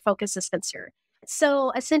Spencer. Your focus is Spencer.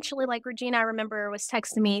 So essentially, like Regina, I remember was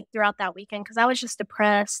texting me throughout that weekend because I was just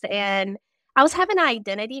depressed and I was having an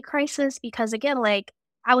identity crisis because again, like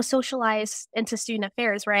I was socialized into student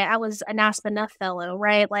affairs, right? I was a NASPA Nuff fellow,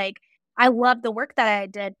 right? Like I loved the work that I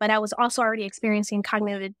did, but I was also already experiencing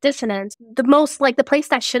cognitive dissonance. The place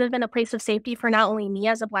that should have been a place of safety for not only me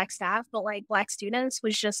as a Black staff, but like Black students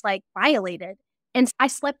was just like violated. And I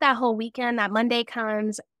slept that whole weekend. That Monday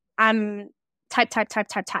comes, I'm type.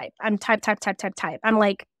 I'm type. I'm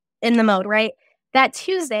like in the mode, right? That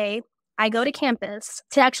Tuesday, I go to campus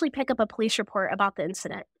to actually pick up a police report about the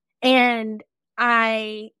incident. And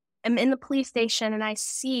I am in the police station and I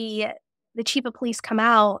see the chief of police come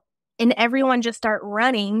out and everyone just start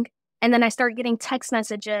running. And then I start getting text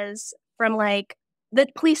messages from like the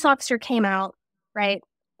police officer came out, right?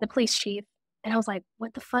 The police chief. And I was like,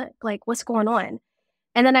 what the fuck? Like, what's going on?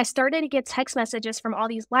 And then I started to get text messages from all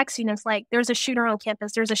these Black students like, there's a shooter on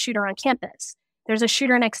campus. There's a shooter on campus. There's a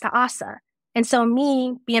shooter next to Asa. And so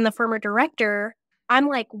me being the former director, I'm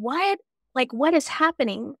like, what? Like, what is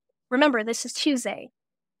happening? Remember, this is Tuesday.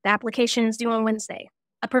 The application is due on Wednesday.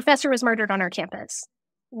 A professor was murdered on our campus,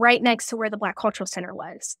 right next to where the Black Cultural Center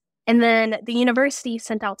was. And then the university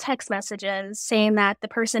sent out text messages saying that the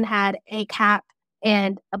person had a cap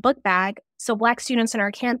and a book bag. So Black students on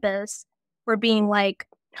our campus were being like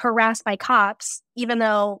harassed by cops, even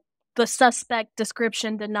though the suspect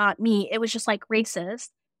description did not meet. It was just like racist.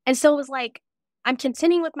 And so it was like, I'm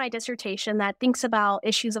continuing with my dissertation that thinks about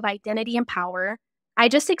issues of identity and power. I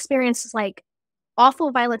just experienced this like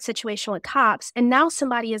awful violent situation with cops, and now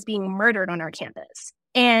somebody is being murdered on our campus.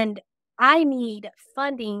 And I need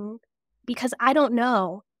funding because I don't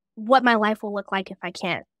know what my life will look like if I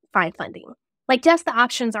can't find funding. Like, yes, the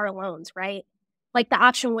options are loans, right? Like, the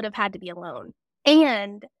option would have had to be a loan.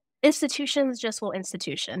 And institutions just will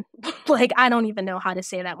institution. Like, I don't even know how to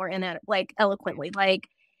say that more eloquently. Like,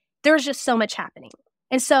 there's just so much happening.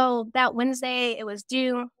 And so that Wednesday, it was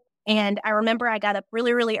due. And I remember I got up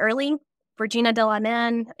really, really early. Regina de la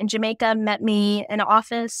Man in Jamaica met me in an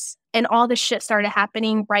office, and all this shit started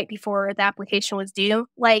happening right before the application was due.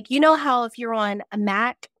 Like, you know how if you're on a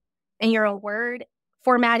Mac and you're on Word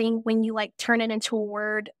formatting, when you like turn it into a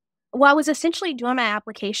Word, well, I was essentially doing my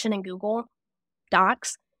application in Google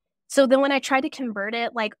Docs. So then when I tried to convert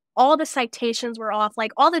it, like all the citations were off,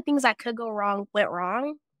 like all the things that could go wrong went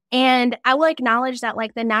wrong. And I will acknowledge that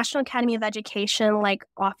like the National Academy of Education, like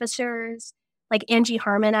officers, like Angie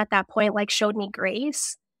Harmon at that point, like showed me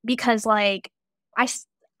grace because like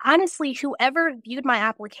honestly, whoever viewed my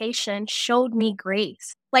application showed me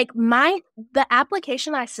grace. Like the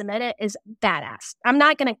application I submitted is badass. I'm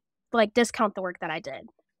not going to like discount the work that I did,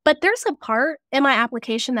 but there's a part in my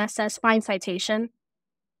application that says find citation.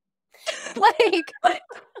 Like,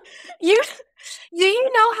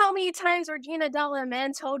 you know how many times Regina Della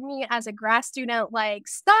Men told me as a grad student, like,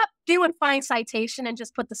 stop doing find citation and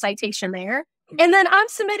just put the citation there. And then I'm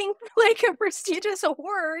submitting like a prestigious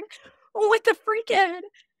award with the freaking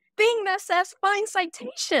thing that says find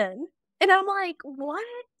citation. And I'm like, what?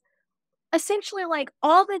 Essentially, like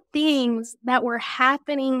all the things that were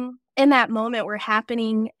happening in that moment were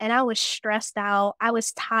happening, and I was stressed out. I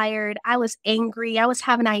was tired. I was angry. I was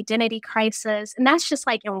having an identity crisis. And that's just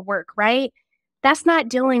like in work, right? That's not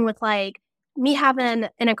dealing with like me having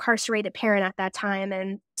an incarcerated parent at that time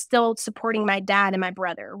and still supporting my dad and my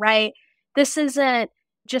brother, right? This isn't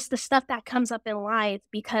just the stuff that comes up in life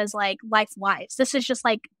because like life wise. This is just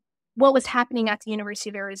like what was happening at the University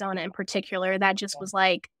of Arizona in particular. That just was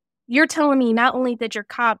like, you're telling me not only did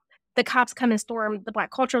the cops come and storm the Black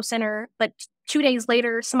Cultural Center, but 2 days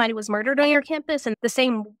later, somebody was murdered on your campus in the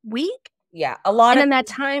same week? Yeah, a lot and of in that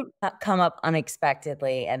time come up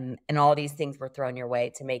unexpectedly, and all these things were thrown your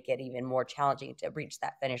way to make it even more challenging to reach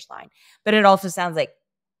that finish line. But it also sounds like,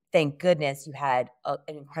 thank goodness, you had an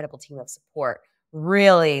incredible team of support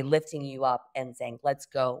really lifting you up and saying, let's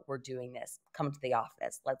go, we're doing this, come to the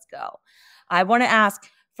office, let's go. I want to ask,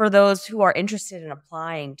 for those who are interested in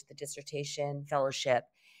applying to the dissertation fellowship,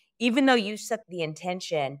 even though you set the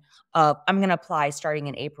intention of, I'm going to apply starting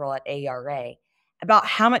in April at ARA, about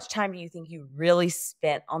how much time do you think you really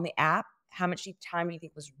spent on the app? How much time do you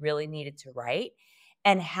think was really needed to write?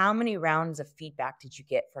 And how many rounds of feedback did you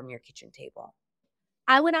get from your kitchen table?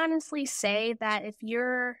 I would honestly say that if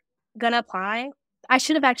you're going to apply, I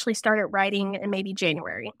should have actually started writing in maybe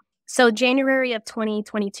January. So January of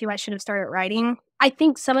 2022, I should have started writing. I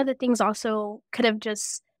think some of the things also could have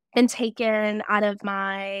just been taken out of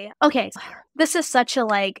my, okay, this is such a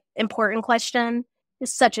like important question.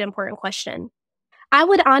 It's such an important question. I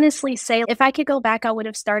would honestly say if I could go back, I would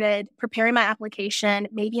have started preparing my application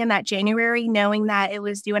maybe in that January, knowing that it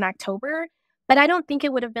was due in October. But I don't think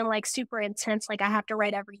it would have been like super intense, like I have to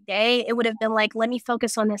write every day. It would have been like, let me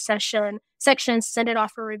focus on this section, send it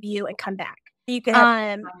off for review, and come back. You can have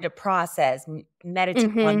time to process,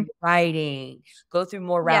 meditate on writing, go through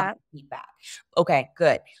more rounds of feedback. Okay,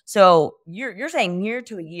 good. So you're saying near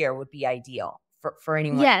to a year would be ideal for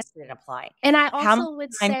anyone interested in applying. And I also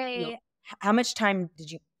would say, how much time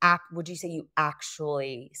would you say you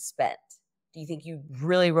actually spent? Do you think you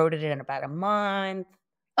really wrote it in about a month?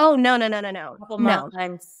 Oh, no. Couple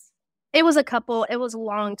months? It was a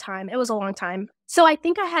long time. It was a long time. So I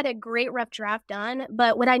think I had a great rough draft done,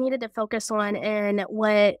 but what I needed to focus on and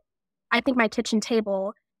what I think my kitchen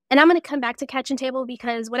table, and I'm going to come back to kitchen table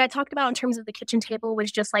because what I talked about in terms of the kitchen table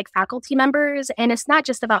was just like faculty members. And it's not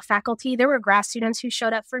just about faculty. There were grad students who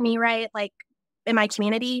showed up for me, right? Like in my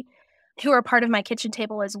community who are part of my kitchen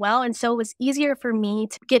table as well. And so it was easier for me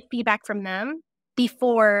to get feedback from them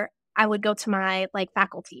before I would go to my like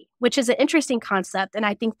faculty, which is an interesting concept. And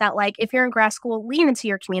I think that like if you're in grad school, lean into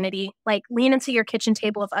your community, like lean into your kitchen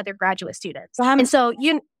table of other graduate students. So And so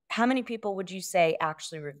how many people would you say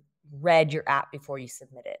actually read your app before you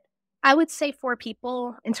submitted? I would say 4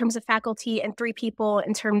 people in terms of faculty and 3 people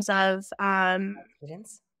in terms of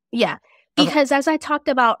Students? yeah. Okay. Because as I talked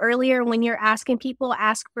about earlier, when you're asking people,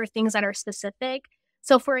 ask for things that are specific.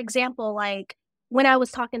 So for example, like when I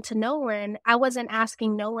was talking to Nolan, I wasn't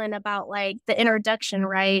asking Nolan about like the introduction,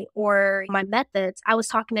 right? Or my methods. I was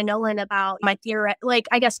talking to Nolan about my like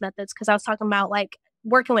I guess methods, because I was talking about like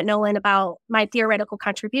working with Nolan about my theoretical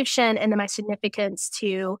contribution and then my significance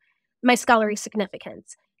to my scholarly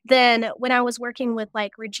significance. Then when I was working with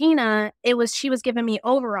like Regina, she was giving me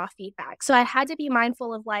overall feedback. So I had to be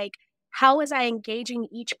mindful of like, how was I engaging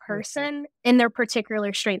each person in their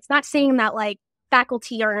particular strengths? Not saying that like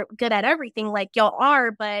faculty are good at everything, like y'all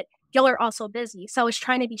are, but y'all are also busy. So I was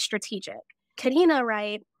trying to be strategic. Karina,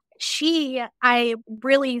 right? I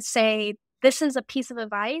really say this is a piece of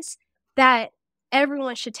advice that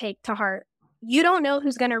everyone should take to heart. You don't know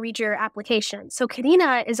who's going to read your application. So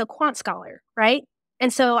Karina is a quant scholar, right?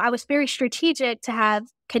 And so I was very strategic to have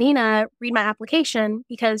Karina read my application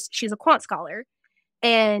because she's a quant scholar.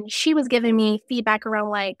 And she was giving me feedback around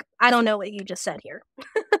like, I don't know what you just said here.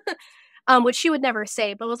 Which she would never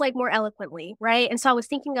say, but was like more eloquently, right? And so I was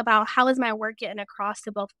thinking about how is my work getting across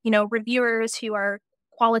to both, reviewers who are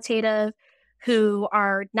qualitative, who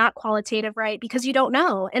are not qualitative, right? Because you don't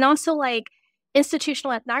know. And also like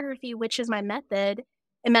institutional ethnography, which is my method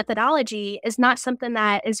and methodology, is not something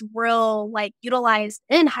that is real like utilized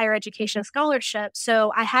in higher education scholarship.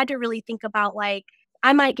 So I had to really think about like,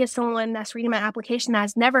 I might get someone that's reading my application that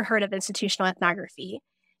has never heard of institutional ethnography.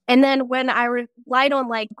 And then when I relied on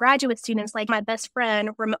like graduate students, like my best friend,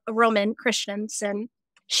 Roman Christensen,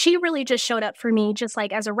 she really just showed up for me just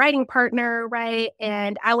like as a writing partner, right?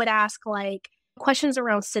 And I would ask like questions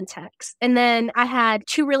around syntax. And then I had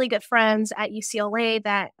 2 really good friends at UCLA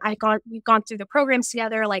that we've gone through the programs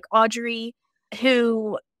together, like Audrey,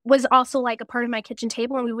 who was also like a part of my kitchen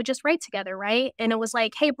table, and we would just write together, right? And it was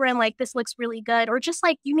like, hey, Bryn, like this looks really good. Or just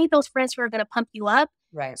like you need those friends who are going to pump you up.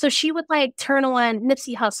 Right. So she would like turn on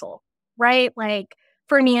Nipsey Hussle, right? Like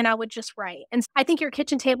for me, and I would just write. And I think your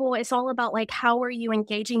kitchen table is all about like, how are you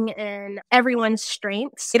engaging in everyone's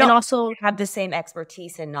strengths? They don't and also have the same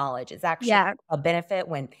expertise and knowledge. It's actually Yeah. a benefit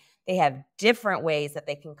when they have different ways that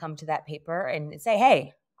they can come to that paper and say,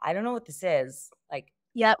 hey, I don't know what this is. Like,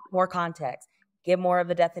 Yep. more context, give more of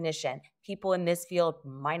a definition. People in this field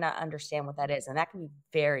might not understand what that is. And that can be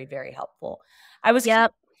very, very helpful.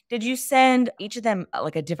 Yep. Did you send each of them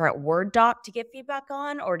like a different Word doc to get feedback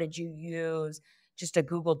on? Or did you use just a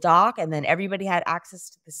Google Doc and then everybody had access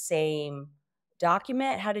to the same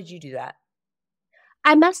document? How did you do that?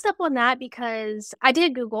 I messed up on that because I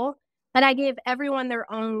did Google, but I gave everyone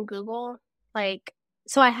their own Google. Like,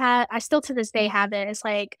 so I still to this day have it. It's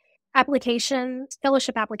like applications,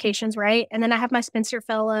 fellowship applications, right? And then I have my Spencer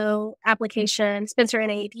Fellow application, Spencer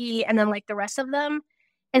NAEd, and then like the rest of them.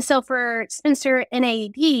 And so for Spencer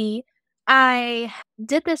NAEd, I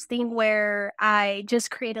did this thing where I just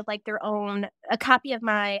created like a copy of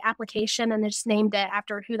my application and just named it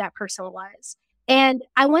after who that person was. And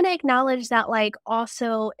I want to acknowledge that, like,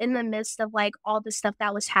 also in the midst of like all the stuff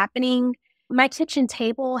that was happening, my kitchen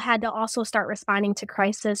table had to also start responding to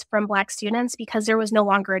crisis from Black students because there was no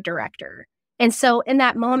longer a director. And so in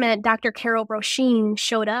that moment, Dr. Carol Brochine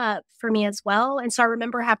showed up for me as well. And so I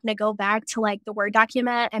remember having to go back to like the Word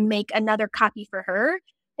document and make another copy for her.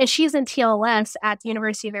 And she's in TLS at the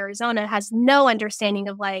University of Arizona, has no understanding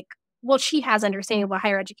of like, well, she has understanding of what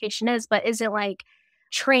higher education is, but isn't like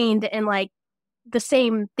trained in like the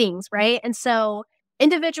same things, right? And so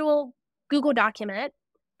individual Google document.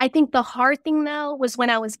 I think the hard thing though was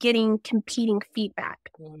when I was getting competing feedback.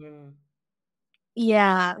 Mm-hmm.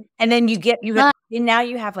 Yeah. And then now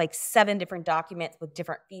you have like 7 different documents with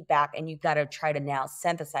different feedback, and you've got to try to now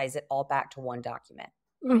synthesize it all back to one document.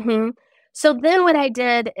 Mm-hmm. So then what I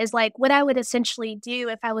did is like what I would essentially do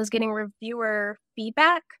if I was getting reviewer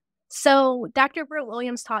feedback. So Dr. Britt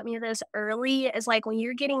Williams taught me this early is like when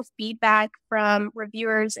you're getting feedback from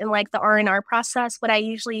reviewers in like the R&R process, what I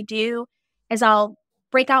usually do is I'll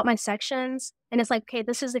break out my sections and it's like, okay,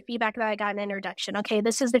 this is the feedback that I got in introduction. Okay,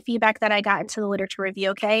 this is the feedback that I got into the literature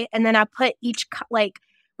review. Okay. And then I put each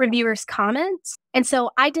reviewer's comments. And so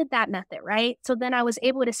I did that method, right? So then I was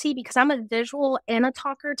able to see, because I'm a visual and a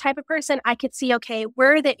talker type of person, I could see, okay,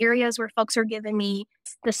 where are the areas where folks are giving me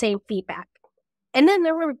the same feedback? And then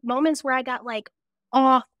there were moments where I got like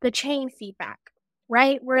off the chain feedback,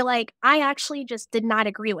 right? Where like, I actually just did not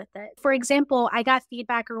agree with it. For example, I got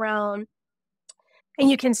feedback around, and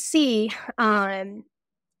you can see, I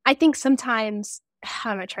think sometimes,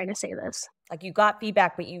 how am I trying to say this? Like you got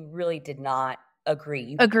feedback, but you really did not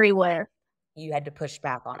agree. Agree with. You had to push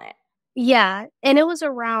back on it. Yeah. And it was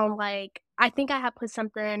around like, I think I had put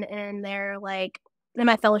something in there like in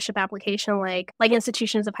my fellowship application, like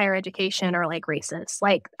institutions of higher education are like racist.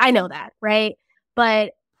 Like I know that, right?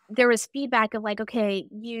 But there was feedback of like, okay,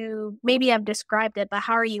 you maybe have described it, but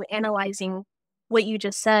how are you analyzing what you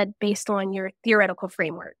just said based on your theoretical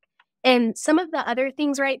framework? And some of the other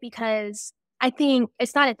things, right? Because I think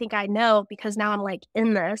it's not, I think I know because now I'm like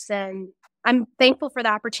in this and I'm thankful for the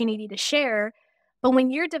opportunity to share. But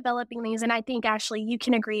when you're developing these, and I think, Ashley, you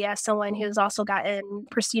can agree as someone who's also gotten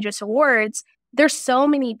prestigious awards, there's so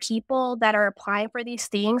many people that are applying for these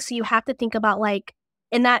things. So you have to think about like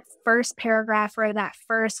in that first paragraph or that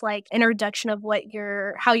first like introduction of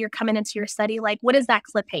how you're coming into your study, like what is that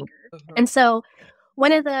cliffhanger? Mhm. And so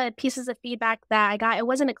one of the pieces of feedback that I got, it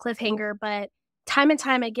wasn't a cliffhanger, but time and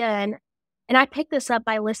time again, and I picked this up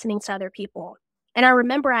by listening to other people. And I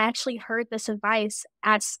remember I actually heard this advice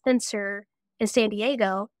at Spencer in San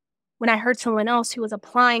Diego when I heard someone else who was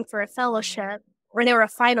applying for a fellowship or they were a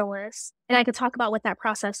finalist. And I could talk about what that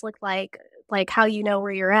process looked like how you know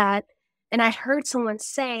where you're at. And I heard someone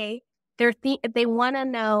say they want to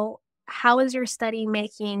know, how is your study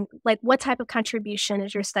making, like what type of contribution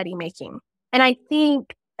is your study making? And I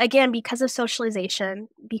think, again, because of socialization,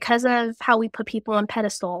 because of how we put people on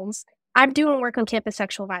pedestals, I'm doing work on campus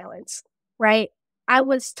sexual violence, right? I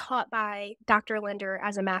was taught by Dr. Linder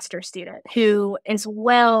as a master's student who is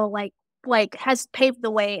has paved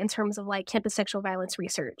the way in terms of like campus sexual violence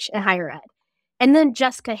research in higher ed. And then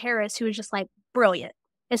Jessica Harris, who was just like brilliant.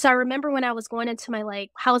 And so I remember when I was going into my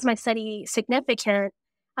like, how is my study significant?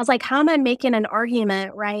 I was like, how am I making an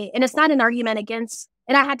argument, right? And it's not an argument against,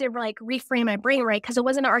 and I had to like reframe my brain, right? Because it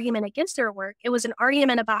wasn't an argument against their work. It was an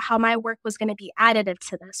argument about how my work was going to be additive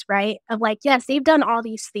to this, right? Of like, yes, they've done all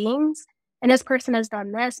these things and this person has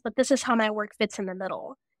done this, but this is how my work fits in the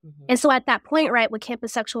middle. Mm-hmm. And so at that point, right, with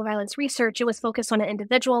campus sexual violence research, it was focused on an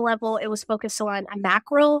individual level. It was focused on a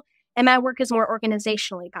macro, and my work is more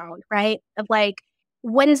organizationally bound, right? Of like,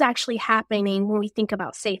 what is actually happening when we think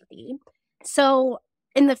about safety? So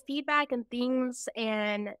in the feedback and things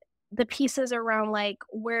and the pieces around like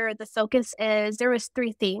where the focus is, there was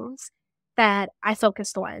 3 things that I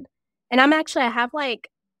focused on. And I have like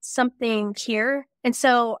something here. And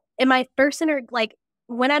so in my first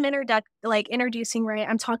when I'm introducing, right,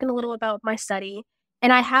 I'm talking a little about my study,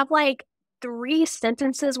 and I have like 3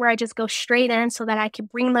 sentences where I just go straight in so that I can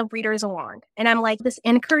bring the readers along. And I'm like, this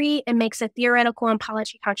inquiry, it makes a theoretical and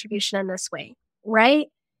policy contribution in this way, right?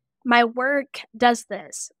 My work does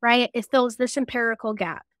this, right? It fills this empirical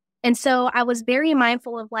gap. And so I was very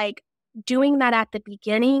mindful of like doing that at the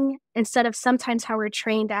beginning instead of sometimes how we're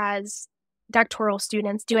trained as doctoral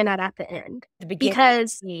students doing that at the end. The beginning,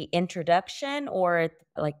 because the introduction or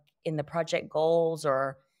like in the project goals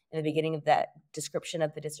or in the beginning of that description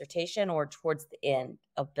of the dissertation or towards the end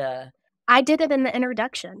of the... I did it in the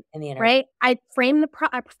introduction, right? I framed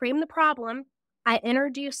the problem. I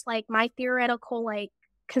introduced like my theoretical like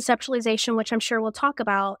conceptualization, which I'm sure we'll talk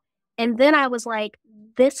about. And then I was like,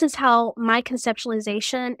 this is how my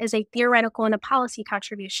conceptualization is a theoretical and a policy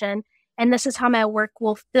contribution. And this is how my work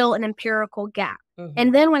will fill an empirical gap. Mm-hmm.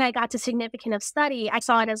 And then when I got to significant of study, I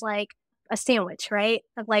saw it as like a sandwich, right?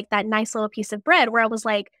 Of like that nice little piece of bread where I was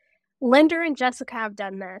like, Linder and Jessica have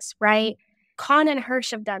done this, right? Kahn and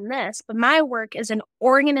Hirsch have done this, but my work is an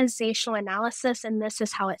organizational analysis and this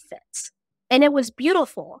is how it fits. And it was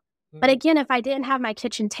beautiful. Mm-hmm. But again, if I didn't have my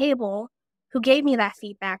kitchen table who gave me that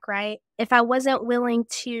feedback, right? If I wasn't willing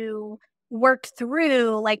to work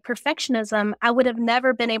through like perfectionism, I would have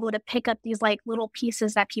never been able to pick up these like little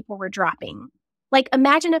pieces that people were dropping. Like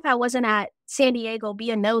imagine if I wasn't at San Diego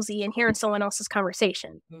being nosy and hearing someone else's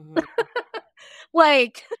conversation. Mm-hmm.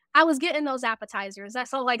 Like I was getting those appetizers.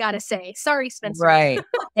 That's all I got to say. Sorry, Spencer. Right.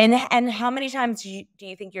 And how many times do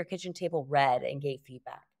you think your kitchen table read and gave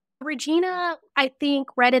feedback? Regina, I think,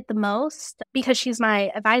 read it the most because she's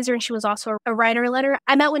my advisor and she was also a writer letter.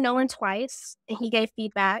 I met with Nolan twice and he gave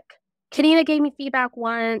feedback. Kanina gave me feedback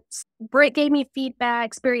once. Britt gave me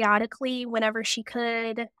feedbacks periodically whenever she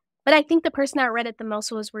could. But I think the person that read it the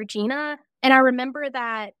most was Regina. And I remember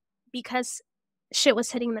that because shit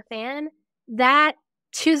was hitting the fan, that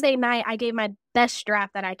Tuesday night, I gave my best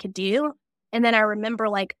draft that I could do. And then I remember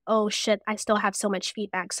like, oh shit, I still have so much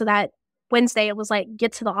feedback. So that Wednesday, it was like,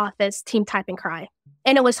 get to the office, team type and cry.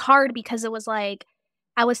 And it was hard because it was like,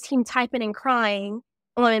 I was team typing and crying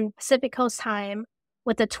on Pacific Coast time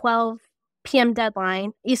with a 12 p.m.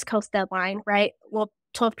 deadline, East Coast deadline, right? Well,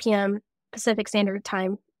 12 p.m. Pacific Standard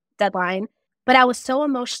Time deadline. But I was so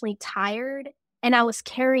emotionally tired and I was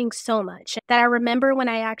carrying so much that I remember when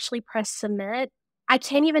I actually pressed submit, I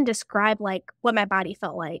can't even describe like what my body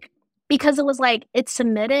felt like, because it was like it's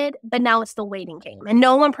submitted, but now it's the waiting game and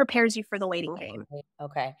no one prepares you for the waiting game.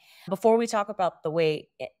 Okay. Before we talk about the wait,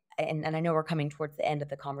 and I know we're coming towards the end of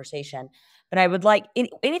the conversation, but I would like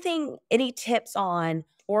any tips on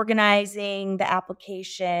organizing the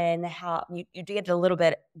application, how you did a little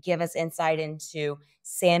bit, give us insight into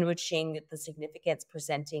sandwiching the significance,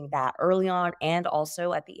 presenting that early on and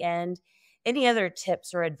also at the end. Any other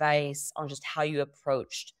tips or advice on just how you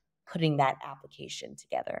approached putting that application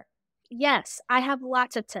together? Yes, I have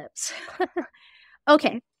lots of tips.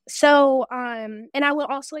 Okay. So, and I will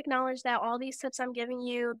also acknowledge that all these tips I'm giving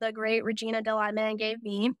you, the great Regina Delaman gave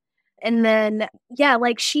me. And then, yeah,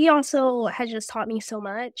 like she also has just taught me so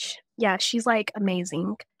much. Yeah, she's like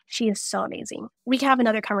amazing. She is so amazing. We can have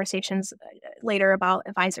another conversations later about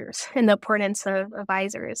advisors and the importance of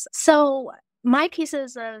advisors. So, my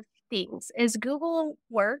pieces of things is Google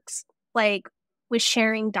Works, like with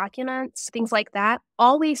sharing documents, things like that,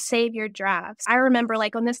 always save your drafts. I remember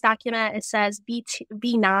like on this document, it says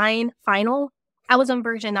B9 final. I was on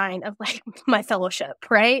version 9 of like my fellowship,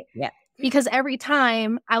 right? Yeah. Because every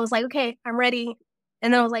time I was like, okay, I'm ready.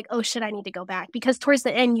 And then I was like, oh shit, I need to go back. Because towards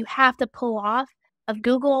the end, you have to pull off of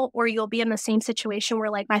Google or you'll be in the same situation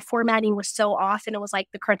where like my formatting was so off and it was like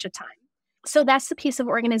the crunch of time. So that's the piece of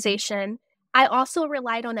organization. I also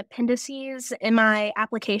relied on appendices in my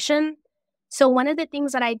application. So one of the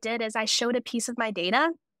things that I did is I showed a piece of my data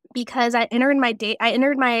because I entered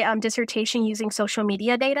my dissertation using social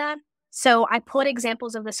media data. So I put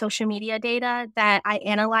examples of the social media data that I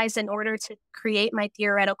analyzed in order to create my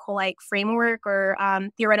theoretical like framework or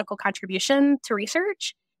theoretical contribution to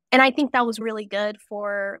research. And I think that was really good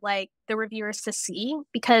for like the reviewers to see,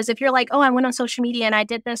 because if you're like, oh, I went on social media and I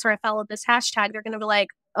did this or I followed this hashtag, they're going to be like,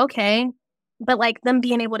 okay. But like them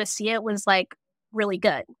being able to see it was like really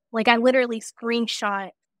good. Like I literally screenshot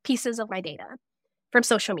pieces of my data from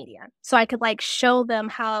social media. So I could like show them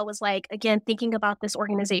how I was like, again, thinking about this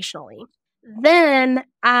organizationally. Then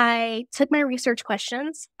I took my research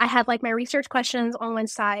questions. I had like my research questions on one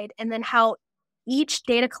side and then how each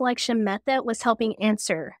data collection method was helping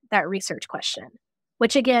answer that research question,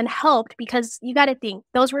 which again helped because you got to think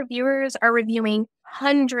those reviewers are reviewing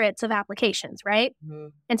hundreds of applications, right? Mm-hmm.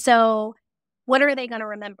 And so what are they going to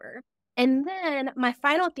remember? And then my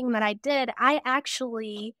final thing that I did, I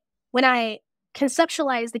actually, when I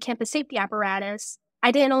conceptualized the campus safety apparatus,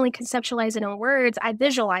 I didn't only conceptualize it in words, I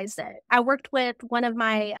visualized it. I worked with one of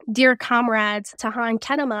my dear comrades, Tahan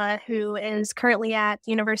Kenema, who is currently at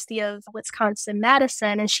the University of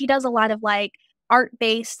Wisconsin-Madison, and she does a lot of like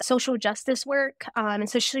art-based social justice work. And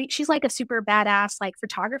so she's like a super badass like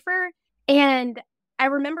photographer. And I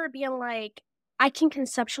remember being like, I can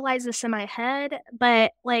conceptualize this in my head,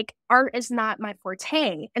 but like art is not my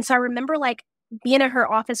forte. And so I remember like being at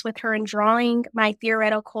her office with her and drawing my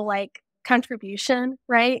theoretical like contribution,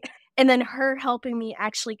 right? And then her helping me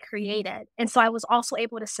actually create it. And so I was also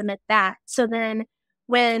able to submit that. So then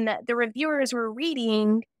when the reviewers were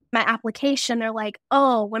reading my application, they're like,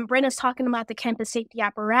 oh, when Brenda's talking about the campus safety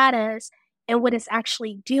apparatus and what it's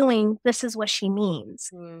actually doing, this is what she means.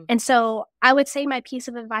 Mm. And so I would say my piece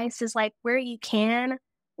of advice is like where you can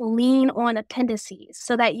lean on appendices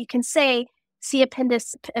so that you can say, see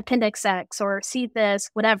appendix X or see this,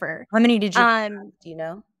 whatever. How many did you do you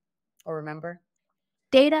know or remember?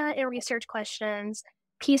 Data and research questions,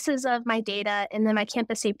 pieces of my data, and then my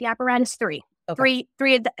campus safety apparatus, 3. Okay.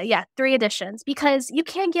 Three editions, because you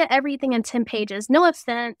can't get everything in 10 pages. No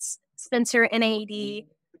offense, Spencer, NAEd,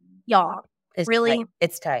 y'all. It's really? tight.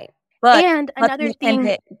 It's tight. But another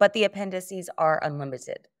thing, but the appendices are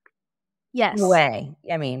unlimited. yes. No way.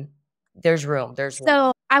 I mean, there's room. There's room.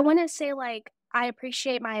 So I want to say like I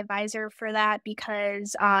appreciate my advisor for that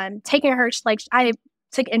because taking her like I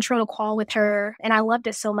took intro to qual with her and I loved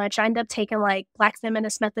it so much. I ended up taking like Black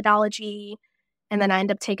feminist methodology, and then I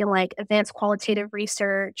ended up taking like advanced qualitative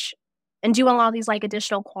research and doing all these like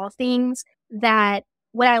additional qual things that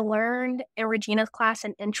what I learned in Regina's class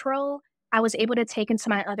and intro, I was able to take into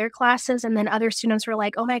my other classes. And then other students were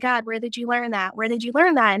like, oh my God, where did you learn that? Where did you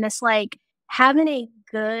learn that? And it's like having a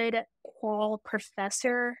good qual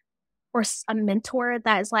professor or a mentor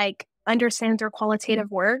that is like understands their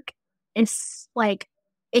qualitative work is like,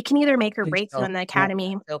 it can either make or break you in the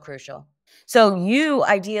academy. So crucial. So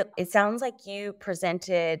it sounds like you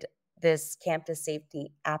presented this campus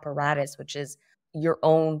safety apparatus, which is your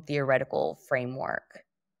own theoretical framework.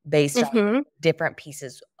 based on Mm-hmm. different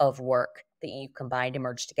pieces of work that you combined and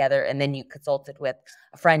merged together. And then you consulted with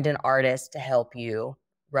a friend and artist to help you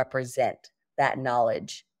represent that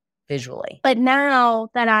knowledge visually. But now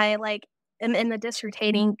that I like am in the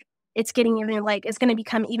dissertating, it's getting even like it's going to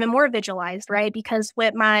become even more visualized, right? Because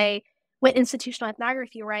with institutional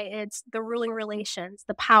ethnography, right, it's the ruling relations,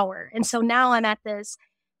 the power. And so now I'm at this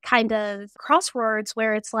kind of crossroads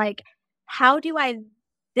where it's like, how do I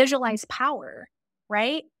visualize power,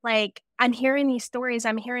 right? Like I'm hearing these stories,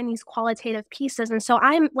 I'm hearing these qualitative pieces. And so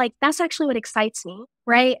I'm like, that's actually what excites me,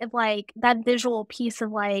 right? Of like that visual piece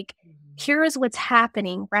of like, here is what's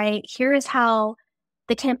happening, right? Here is how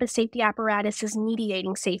the campus safety apparatus is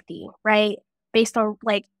mediating safety, right? Based on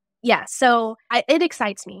like, yeah, so it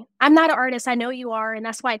excites me. I'm not an artist. I know you are, and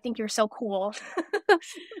that's why I think you're so cool.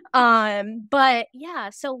 But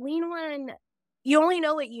yeah, so lean on, you only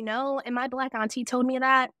know what you know. And my Black auntie told me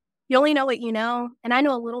that you only know what you know. And I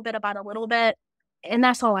know a little bit about a little bit, and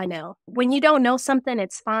that's all I know. When you don't know something,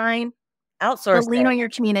 it's fine. Outsource But lean it. on your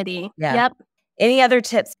community. Yeah. Yep. Any other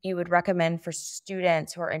tips you would recommend for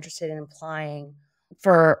students who are interested in applying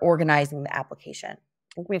for organizing the application?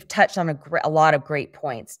 I think we've touched on a lot of great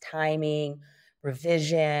points: timing,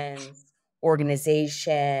 revisions,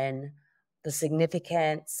 organization, the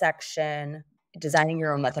significance section, designing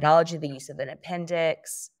your own methodology, the use of an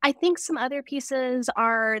appendix. I think some other pieces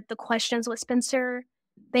are the questions with Spencer.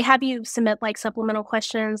 They have you submit like supplemental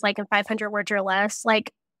questions, like in 500 words or less.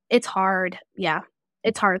 Like it's hard. Yeah,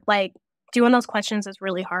 it's hard. Like doing those questions is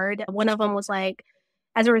really hard. One of them was like,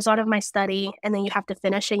 as a result of my study, and then you have to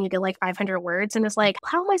finish it and you get like 500 words. And it's like,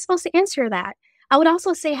 how am I supposed to answer that? I would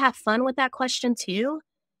also say have fun with that question too.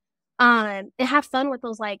 And have fun with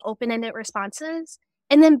those like open-ended responses,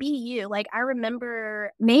 and then be you. Like I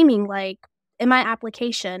remember naming like in my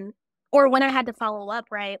application or when I had to follow up,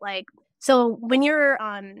 right? Like, so when you're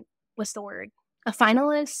what's the word? A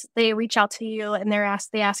finalist, they reach out to you and they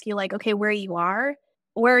ask you like, okay, where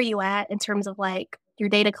are you at in terms of like your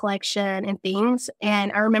data collection and things.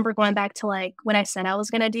 And I remember going back to like what I said I was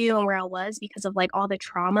gonna do and where I was because of like all the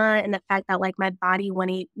trauma and the fact that like my body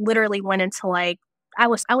literally went into like I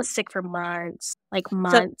was sick for months, like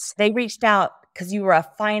months. So they reached out because you were a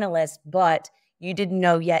finalist, but you didn't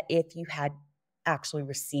know yet if you had actually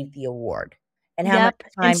received the award. And how much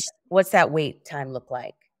time, what's that wait time look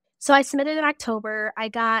like? So I submitted in October. I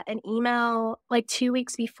got an email like 2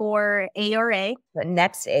 weeks before ARA. The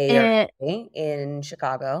next ARA in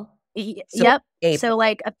Chicago. Yep. April. So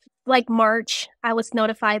like March, I was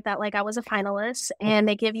notified that like I was a finalist, and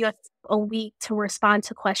they give you a week to respond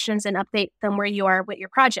to questions and update them where you are with your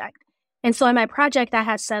project. And so in my project, I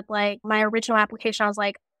had said like my original application, I was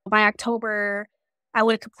like, by October, I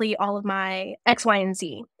would complete all of my X, Y, and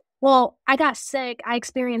Z. Well, I got sick. I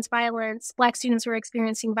experienced violence. Black students were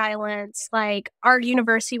experiencing violence. Like our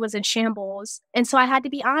university was in shambles. And so I had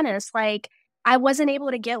to be honest, like I wasn't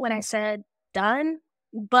able to get what I said done,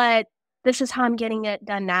 but this is how I'm getting it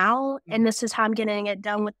done now. And this is how I'm getting it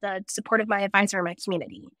done with the support of my advisor in my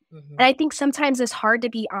community. Mm-hmm. And I think sometimes it's hard to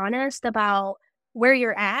be honest about where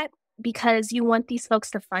you're at because you want these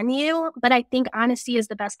folks to fund you. But I think honesty is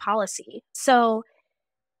the best policy. So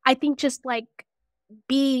I think just like,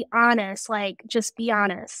 be honest, like just be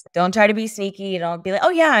honest. Don't try to be sneaky. Don't be like, oh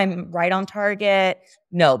yeah, I'm right on target.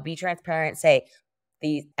 No, be transparent. Say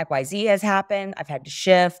the XYZ has happened. I've had to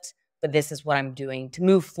shift, but this is what I'm doing to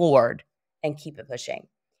move forward and keep it pushing.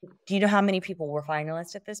 Do you know how many people were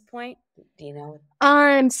finalists at this point? Do you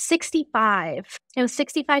know? 65. It was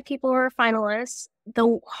 65 people who were finalists.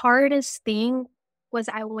 The hardest thing was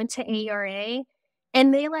I went to ARA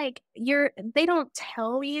and they don't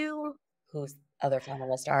tell you who's other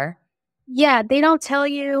finalists are. Yeah, they don't tell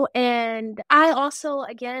you. And I also,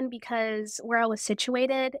 again, because where I was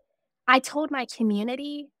situated, I told my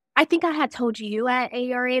community. I think I had told you at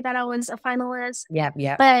ARA that I was a finalist.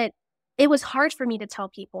 Yeah. But it was hard for me to tell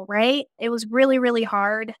people, right? It was really, really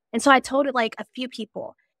hard. And so I told it like a few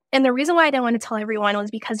people. And the reason why I didn't want to tell everyone was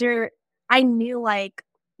because I knew like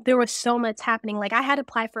there was so much happening. Like I had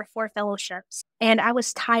applied for 4 fellowships and I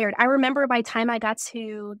was tired. I remember by the time I got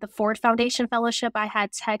to the Ford Foundation Fellowship, I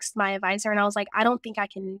had texted my advisor and I was like, I don't think I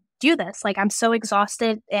can do this. Like I'm so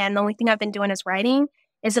exhausted and the only thing I've been doing is writing.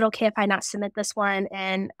 Is it okay if I not submit this one?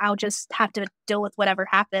 And I'll just have to deal with whatever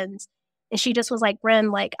happens. And she just was like,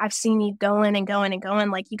 Bren, like I've seen you going and going and going.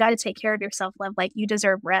 Like you got to take care of yourself, love. Like you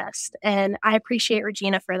deserve rest. And I appreciate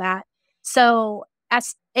Regina for that. So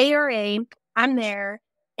as ARA, I'm there.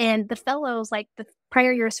 And the fellows, like the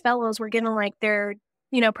prior year's fellows were giving like their,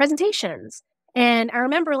 presentations. And I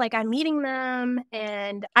remember like I'm meeting them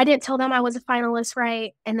and I didn't tell them I was a finalist,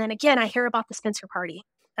 right? And then again, I hear about the Spencer party.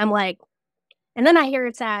 I'm like, and then I hear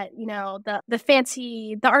it's at,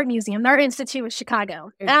 the art museum, the Art Institute of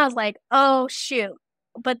Chicago. And I was like, oh, shoot.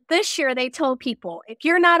 But this year they told people, if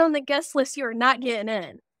you're not on the guest list, you're not getting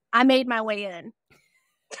in. I made my way in.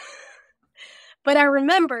 But I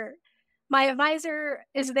remember my advisor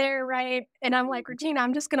is there, right? And I'm like, Regina,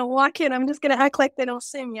 I'm just going to walk in. I'm just going to act like they don't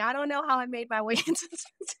see me. I don't know how I made my way into this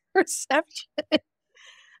reception.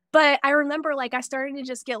 But I remember, like, I started to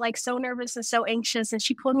just get, like, so nervous and so anxious. And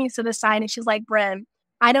she pulled me to the side and she's like, Bren,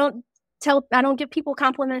 I don't give people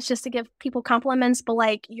compliments just to give people compliments, but,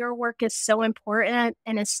 like, your work is so important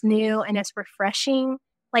and it's new and it's refreshing.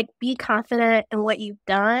 Like, be confident in what you've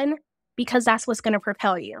done because that's what's going to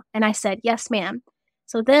propel you. And I said, yes, ma'am.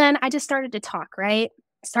 So then I just started to talk, right?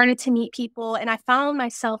 Started to meet people and I found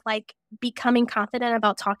myself, like, becoming confident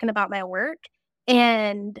about talking about my work.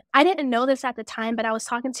 And I didn't know this at the time, but I was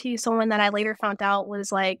talking to someone that I later found out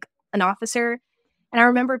was, like, an officer. And I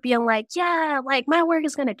remember being like, yeah, like, my work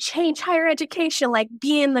is going to change higher education, like,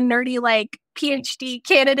 being the nerdy, like, PhD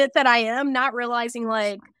candidate that I am, not realizing,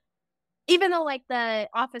 like, even though, like, the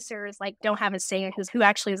officers, like, don't have a say in who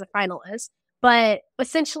actually is a finalist. But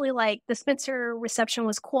essentially, like, the Spencer reception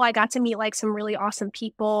was cool. I got to meet, like, some really awesome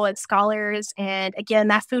people and scholars. And again,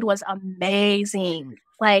 that food was amazing.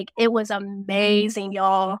 Like, it was amazing,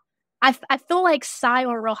 y'all. I feel like Cy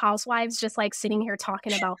on Real Housewives just, like, sitting here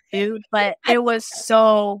talking about food, but it was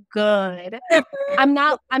so good. I'm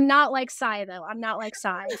not like Cy, though. I'm not like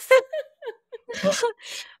Cy.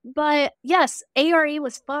 But yes, ARE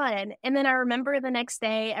was fun. And then I remember the next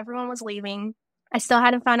day, everyone was leaving. I still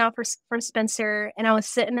hadn't found out from Spencer, and I was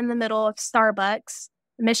sitting in the middle of Starbucks,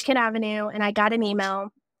 Michigan Avenue, and I got an email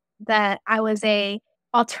that I was a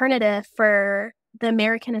alternative for the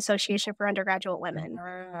American Association for Undergraduate Women.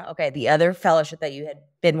 Okay, the other fellowship that you had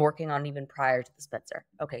been working on even prior to the Spencer.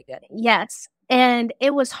 Okay, good. Yes, and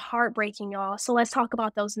it was heartbreaking, y'all. So let's talk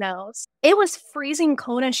about those no's. It was freezing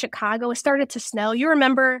cold in Chicago. It started to snow. You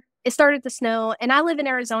remember it started to snow, and I live in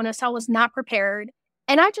Arizona, so I was not prepared.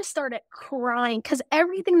 And I just started crying because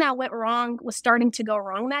everything that went wrong was starting to go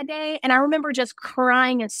wrong that day. And I remember just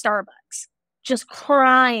crying in Starbucks, just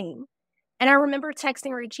crying. And I remember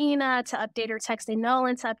texting Regina to update her, texting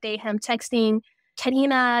Nolan to update him, texting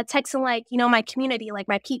Karina, texting, like, my community, like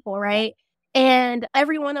my people, right? And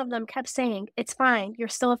every one of them kept saying, it's fine. You're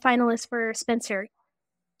still a finalist for Spencer.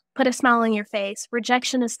 Put a smile on your face.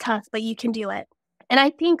 Rejection is tough, but you can do it. And I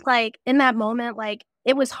think, like, in that moment, like,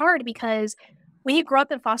 it was hard because when you grow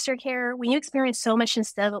up in foster care, when you experience so much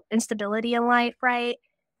instability in life, right?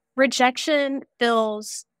 Rejection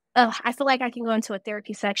feels, I feel like I can go into a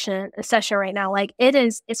therapy session right now. Like,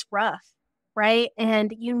 it's rough, right?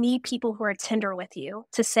 And you need people who are tender with you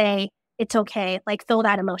to say, it's okay, like, feel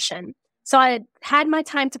that emotion. So I had my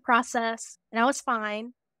time to process and I was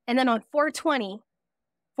fine. And then on 420,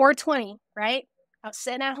 right? I was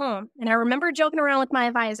sitting at home and I remember joking around with my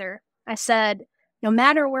advisor. I said, no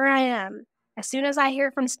matter where I am, as soon as I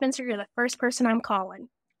hear from Spencer, you're the first person I'm calling.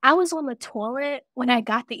 I was on the toilet when I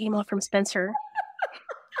got the email from Spencer.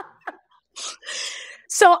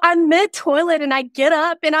 So I'm mid-toilet and I get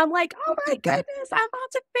up and I'm like, oh my goodness, I'm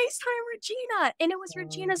about to FaceTime Regina. And it was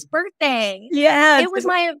Regina's birthday. Yeah. It was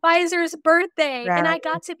my advisor's birthday. And I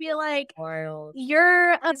got to be like,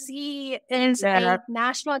 your Z is a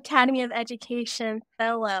National Academy of Education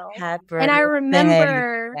fellow. And I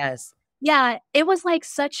remember, yes. Yeah, it was like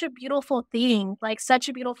such a beautiful thing,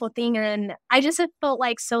 And I just felt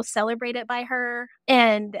like so celebrated by her.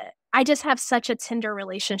 And I just have such a tender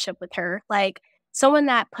relationship with her, like someone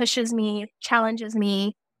that pushes me, challenges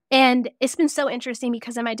me. And it's been so interesting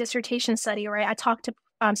because in my dissertation study, right, I talk to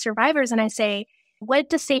survivors and I say, what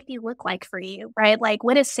does safety look like for you, right? Like,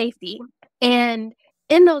 what is safety? And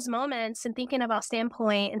in those moments and thinking about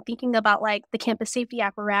Standpoint and thinking about, like, the campus safety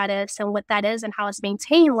apparatus and what that is and how it's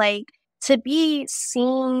maintained, like, to be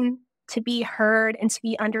seen, to be heard, and to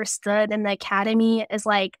be understood in the academy is,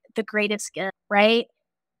 like, the greatest gift, right?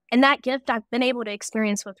 And that gift I've been able to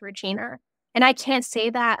experience with Regina. And I can't say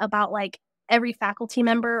that about, like, every faculty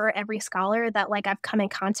member or every scholar that, like, I've come in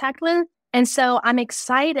contact with. And so I'm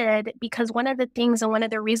excited because one of the things and one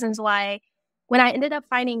of the reasons why when I ended up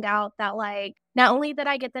finding out that, like, not only did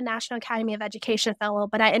I get the National Academy of Education Fellow,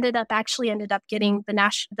 but I ended up getting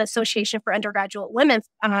the Association for Undergraduate Women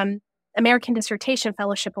American Dissertation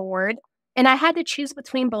Fellowship Award. And I had to choose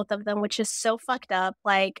between both of them, which is so fucked up.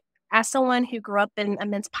 Like, as someone who grew up in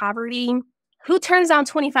immense poverty, who turns down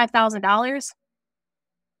 $25,000?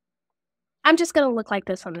 I'm just going to look like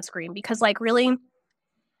this on the screen because, like, really,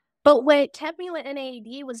 But what kept me with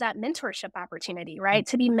NAEd was that mentorship opportunity, right?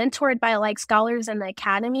 To be mentored by like scholars in the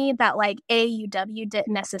academy that like AUW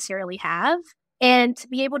didn't necessarily have. And to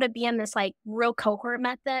be able to be in this like real cohort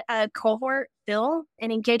feel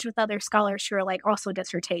and engage with other scholars who are like also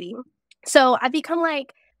dissertating. So I've become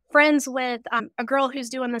like friends with a girl who's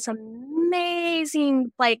doing this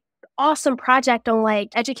amazing, like awesome project on like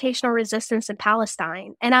educational resistance in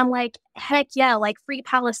Palestine. And I'm like, heck yeah, like free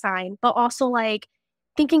Palestine, but also like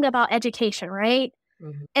thinking about education, right?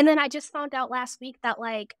 Mhm. And then I just found out last week that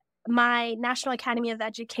like my National Academy of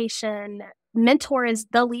Education mentor is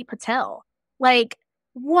Dalit Patel. Like,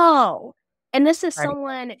 whoa. And this is Right.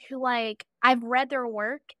 someone who like I've read their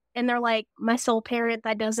work and they're like my soul parent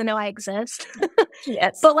that doesn't know I exist.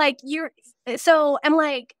 Yes. But like so I'm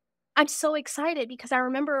like, I'm so excited because I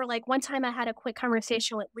remember like one time I had a quick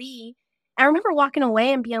conversation with Lee. I remember walking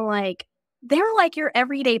away and being like, they're like your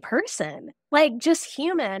everyday person, like just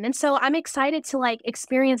human. And so I'm excited to like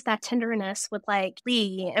experience that tenderness with like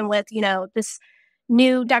Lee and with, this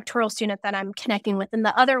new doctoral student that I'm connecting with and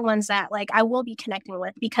the other ones that like I will be connecting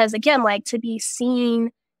with because again, like to be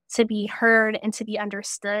seen, to be heard, and to be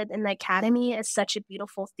understood in the academy is such a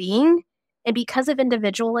beautiful thing. And because of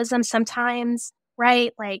individualism, sometimes,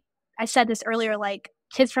 right? Like I said this earlier, like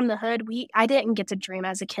kids from the hood, I didn't get to dream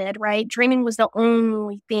as a kid, right? Dreaming was the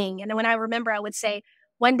only thing. And when I remember, I would say,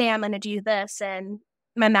 one day I'm going to do this. And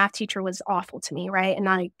my math teacher was awful to me, right? And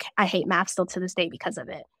I hate math still to this day because of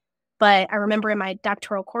it. But I remember in my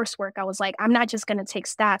doctoral coursework, I was like, I'm not just going to take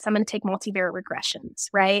stats, I'm going to take multivariate regressions,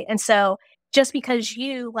 right? And so just because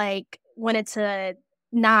you like wanted to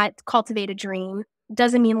not cultivate a dream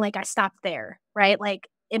doesn't mean like I stopped there, right? Like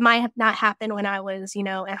it might have not happened when I was, in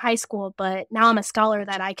high school, but now I'm a scholar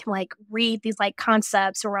that I can like read these like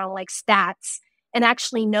concepts around like stats and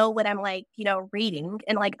actually know what I'm like, reading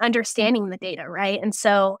and like understanding the data, right? And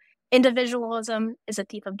so individualism is a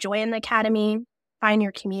thief of joy in the academy. Find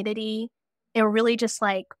your community and really just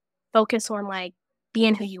like focus on like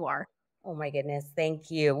being who you are. Oh my goodness.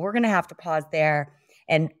 Thank you. We're going to have to pause there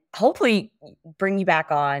and hopefully bring you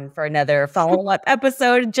back on for another follow-up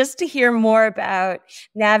episode just to hear more about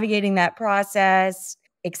navigating that process,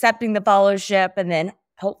 accepting the fellowship, and then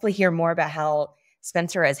hopefully hear more about how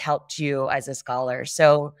Spencer has helped you as a scholar.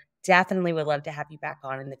 So definitely would love to have you back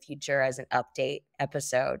on in the future as an update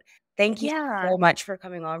episode. Thank you Yeah. so much for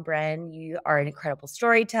coming on, Bren. You are an incredible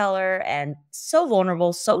storyteller and so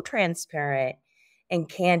vulnerable, so transparent and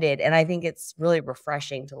candid. And I think it's really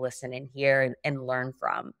refreshing to listen and hear and learn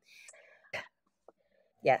from.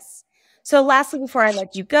 Yes. So, lastly, before I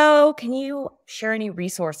let you go, can you share any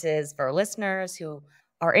resources for listeners who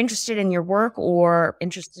are interested in your work or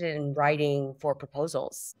interested in writing for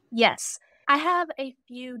proposals? Yes. I have a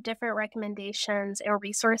few different recommendations or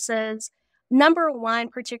resources. Number one,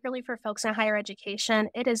 particularly for folks in higher education,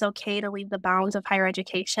 it is okay to leave the bounds of higher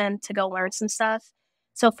education to go learn some stuff.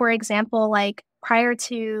 So, for example, like prior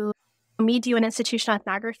to me doing institutional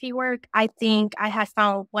ethnography work, I think I had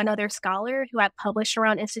found one other scholar who had published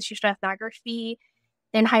around institutional ethnography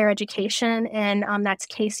in higher education, and that's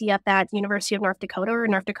Casey up at University of North Dakota or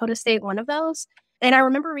North Dakota State, one of those. And I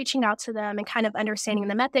remember reaching out to them and kind of understanding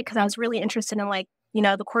the method because I was really interested in like,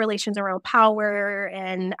 the correlations around power.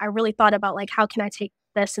 And I really thought about like, how can I take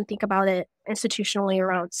this and think about it institutionally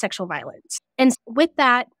around sexual violence? And with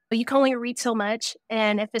that, you can only read so much.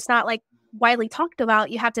 And if it's not like widely talked about,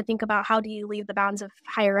 you have to think about how do you leave the bounds of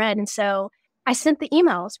higher ed. And so I sent the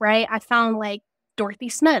emails, right? I found like Dorothy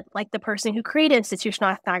Smith, like the person who created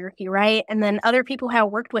institutional ethnography, right? And then other people who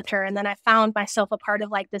have worked with her. And then I found myself a part of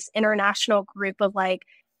like this international group of like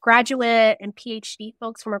graduate and PhD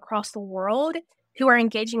folks from across the world who are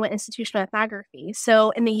engaging with institutional ethnography. So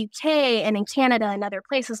in the UK and in Canada and other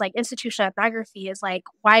places, like institutional ethnography is like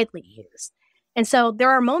widely used. And so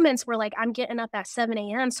there are moments where like I'm getting up at 7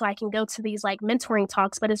 a.m. so I can go to these like mentoring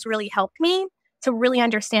talks, but it's really helped me to really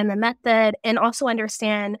understand the method and also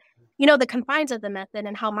understand the confines of the method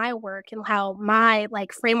and how my work and how my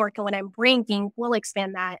like framework and what I'm bringing will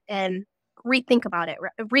expand that and rethink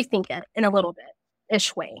it in a little bit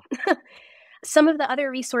ish way. Some of the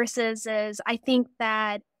other resources is I think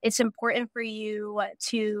that it's important for you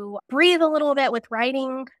to breathe a little bit with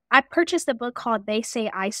writing. I purchased a book called They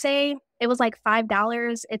Say, I Say. It was like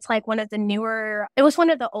 $5. It's like it was one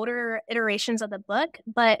of the older iterations of the book,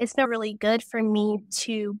 but it's been really good for me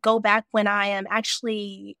to go back when I am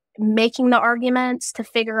actually making the arguments to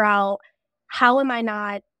figure out how am I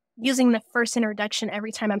not using the first introduction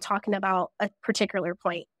every time I'm talking about a particular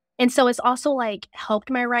point. And so it's also like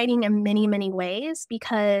helped my writing in many, many ways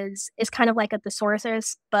because it's kind of like a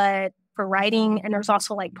thesaurus, but for writing, and there's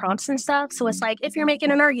also like prompts and stuff. So it's like if you're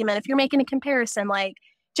making an argument, if you're making a comparison, like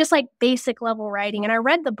just like basic level writing. And I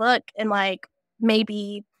read the book in like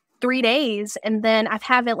maybe 3 days, and then I've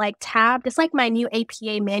have it like tabbed. It's like my new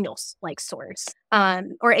APA manual like source,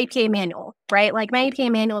 or APA manual, right? Like my APA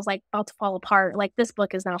manual is like about to fall apart. Like this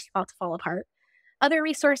book is now about to fall apart. Other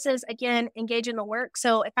resources, again, engage in the work.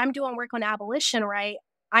 So if I'm doing work on abolition, right,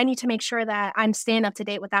 I need to make sure that I'm staying up to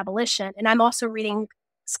date with abolition. And I'm also reading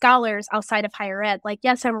scholars outside of higher ed. Like,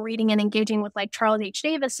 yes, I'm reading and engaging with like Charles H.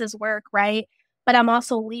 Davis's work, right? But I'm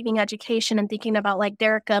also leaving education and thinking about like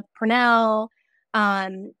Derica Purnell,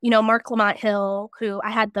 Mark Lamont Hill, who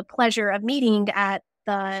I had the pleasure of meeting at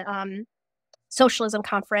the socialism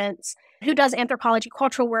conference, who does anthropology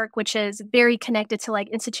cultural work, which is very connected to like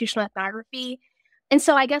institutional ethnography. And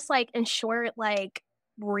so I guess like in short, like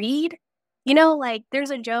read, like there's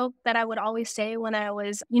a joke that I would always say when I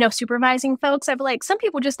was, supervising folks. I'd be like, some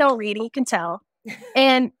people just don't read and you can tell.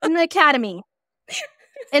 And in the academy,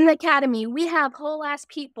 we have whole ass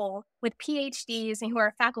people with PhDs and who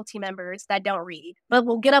are faculty members that don't read, but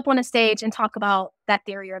will get up on a stage and talk about that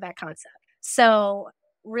theory or that concept. So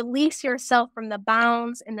release yourself from the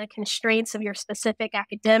bounds and the constraints of your specific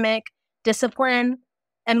academic discipline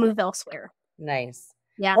and move elsewhere. Nice.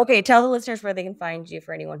 Yeah. Okay, tell the listeners where they can find you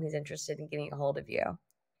for anyone who's interested in getting a hold of you.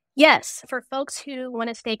 Yes. For folks who want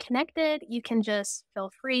to stay connected, you can just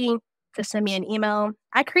feel free to send me an email.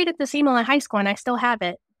 I created this email in high school and I still have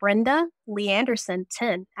it. Brenda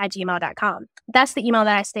Leanderson10 at gmail.com. That's the email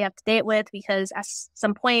that I stay up to date with because at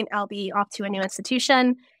some point I'll be off to a new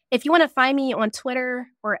institution. If you want to find me on Twitter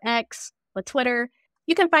or X, but Twitter,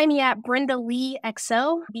 you can find me at Brenda Lee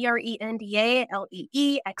XO, BrendaLeeXO.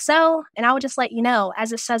 And I will just let you know,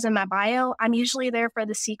 as it says in my bio, I'm usually there for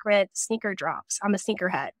the secret sneaker drops. I'm a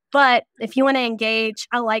sneakerhead. But if you want to engage,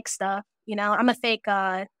 I like stuff. I'm a fake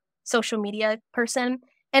social media person.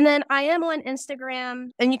 And then I am on Instagram,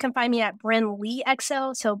 and you can find me at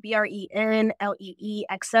BrenLeeXO, so BrenLeeXO.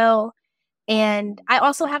 And I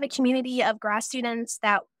also have a community of grad students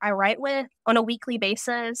that I write with on a weekly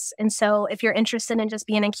basis. And so if you're interested in just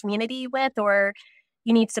being in community with, or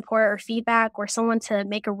you need support or feedback or someone to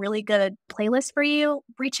make a really good playlist for you,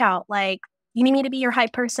 reach out. Like, you need me to be your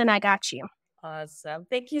hype person, I got you. Awesome.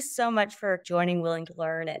 Thank you so much for joining Willing to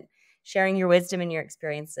Learn and sharing your wisdom and your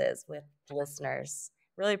experiences with listeners.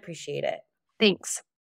 Really appreciate it. Thanks.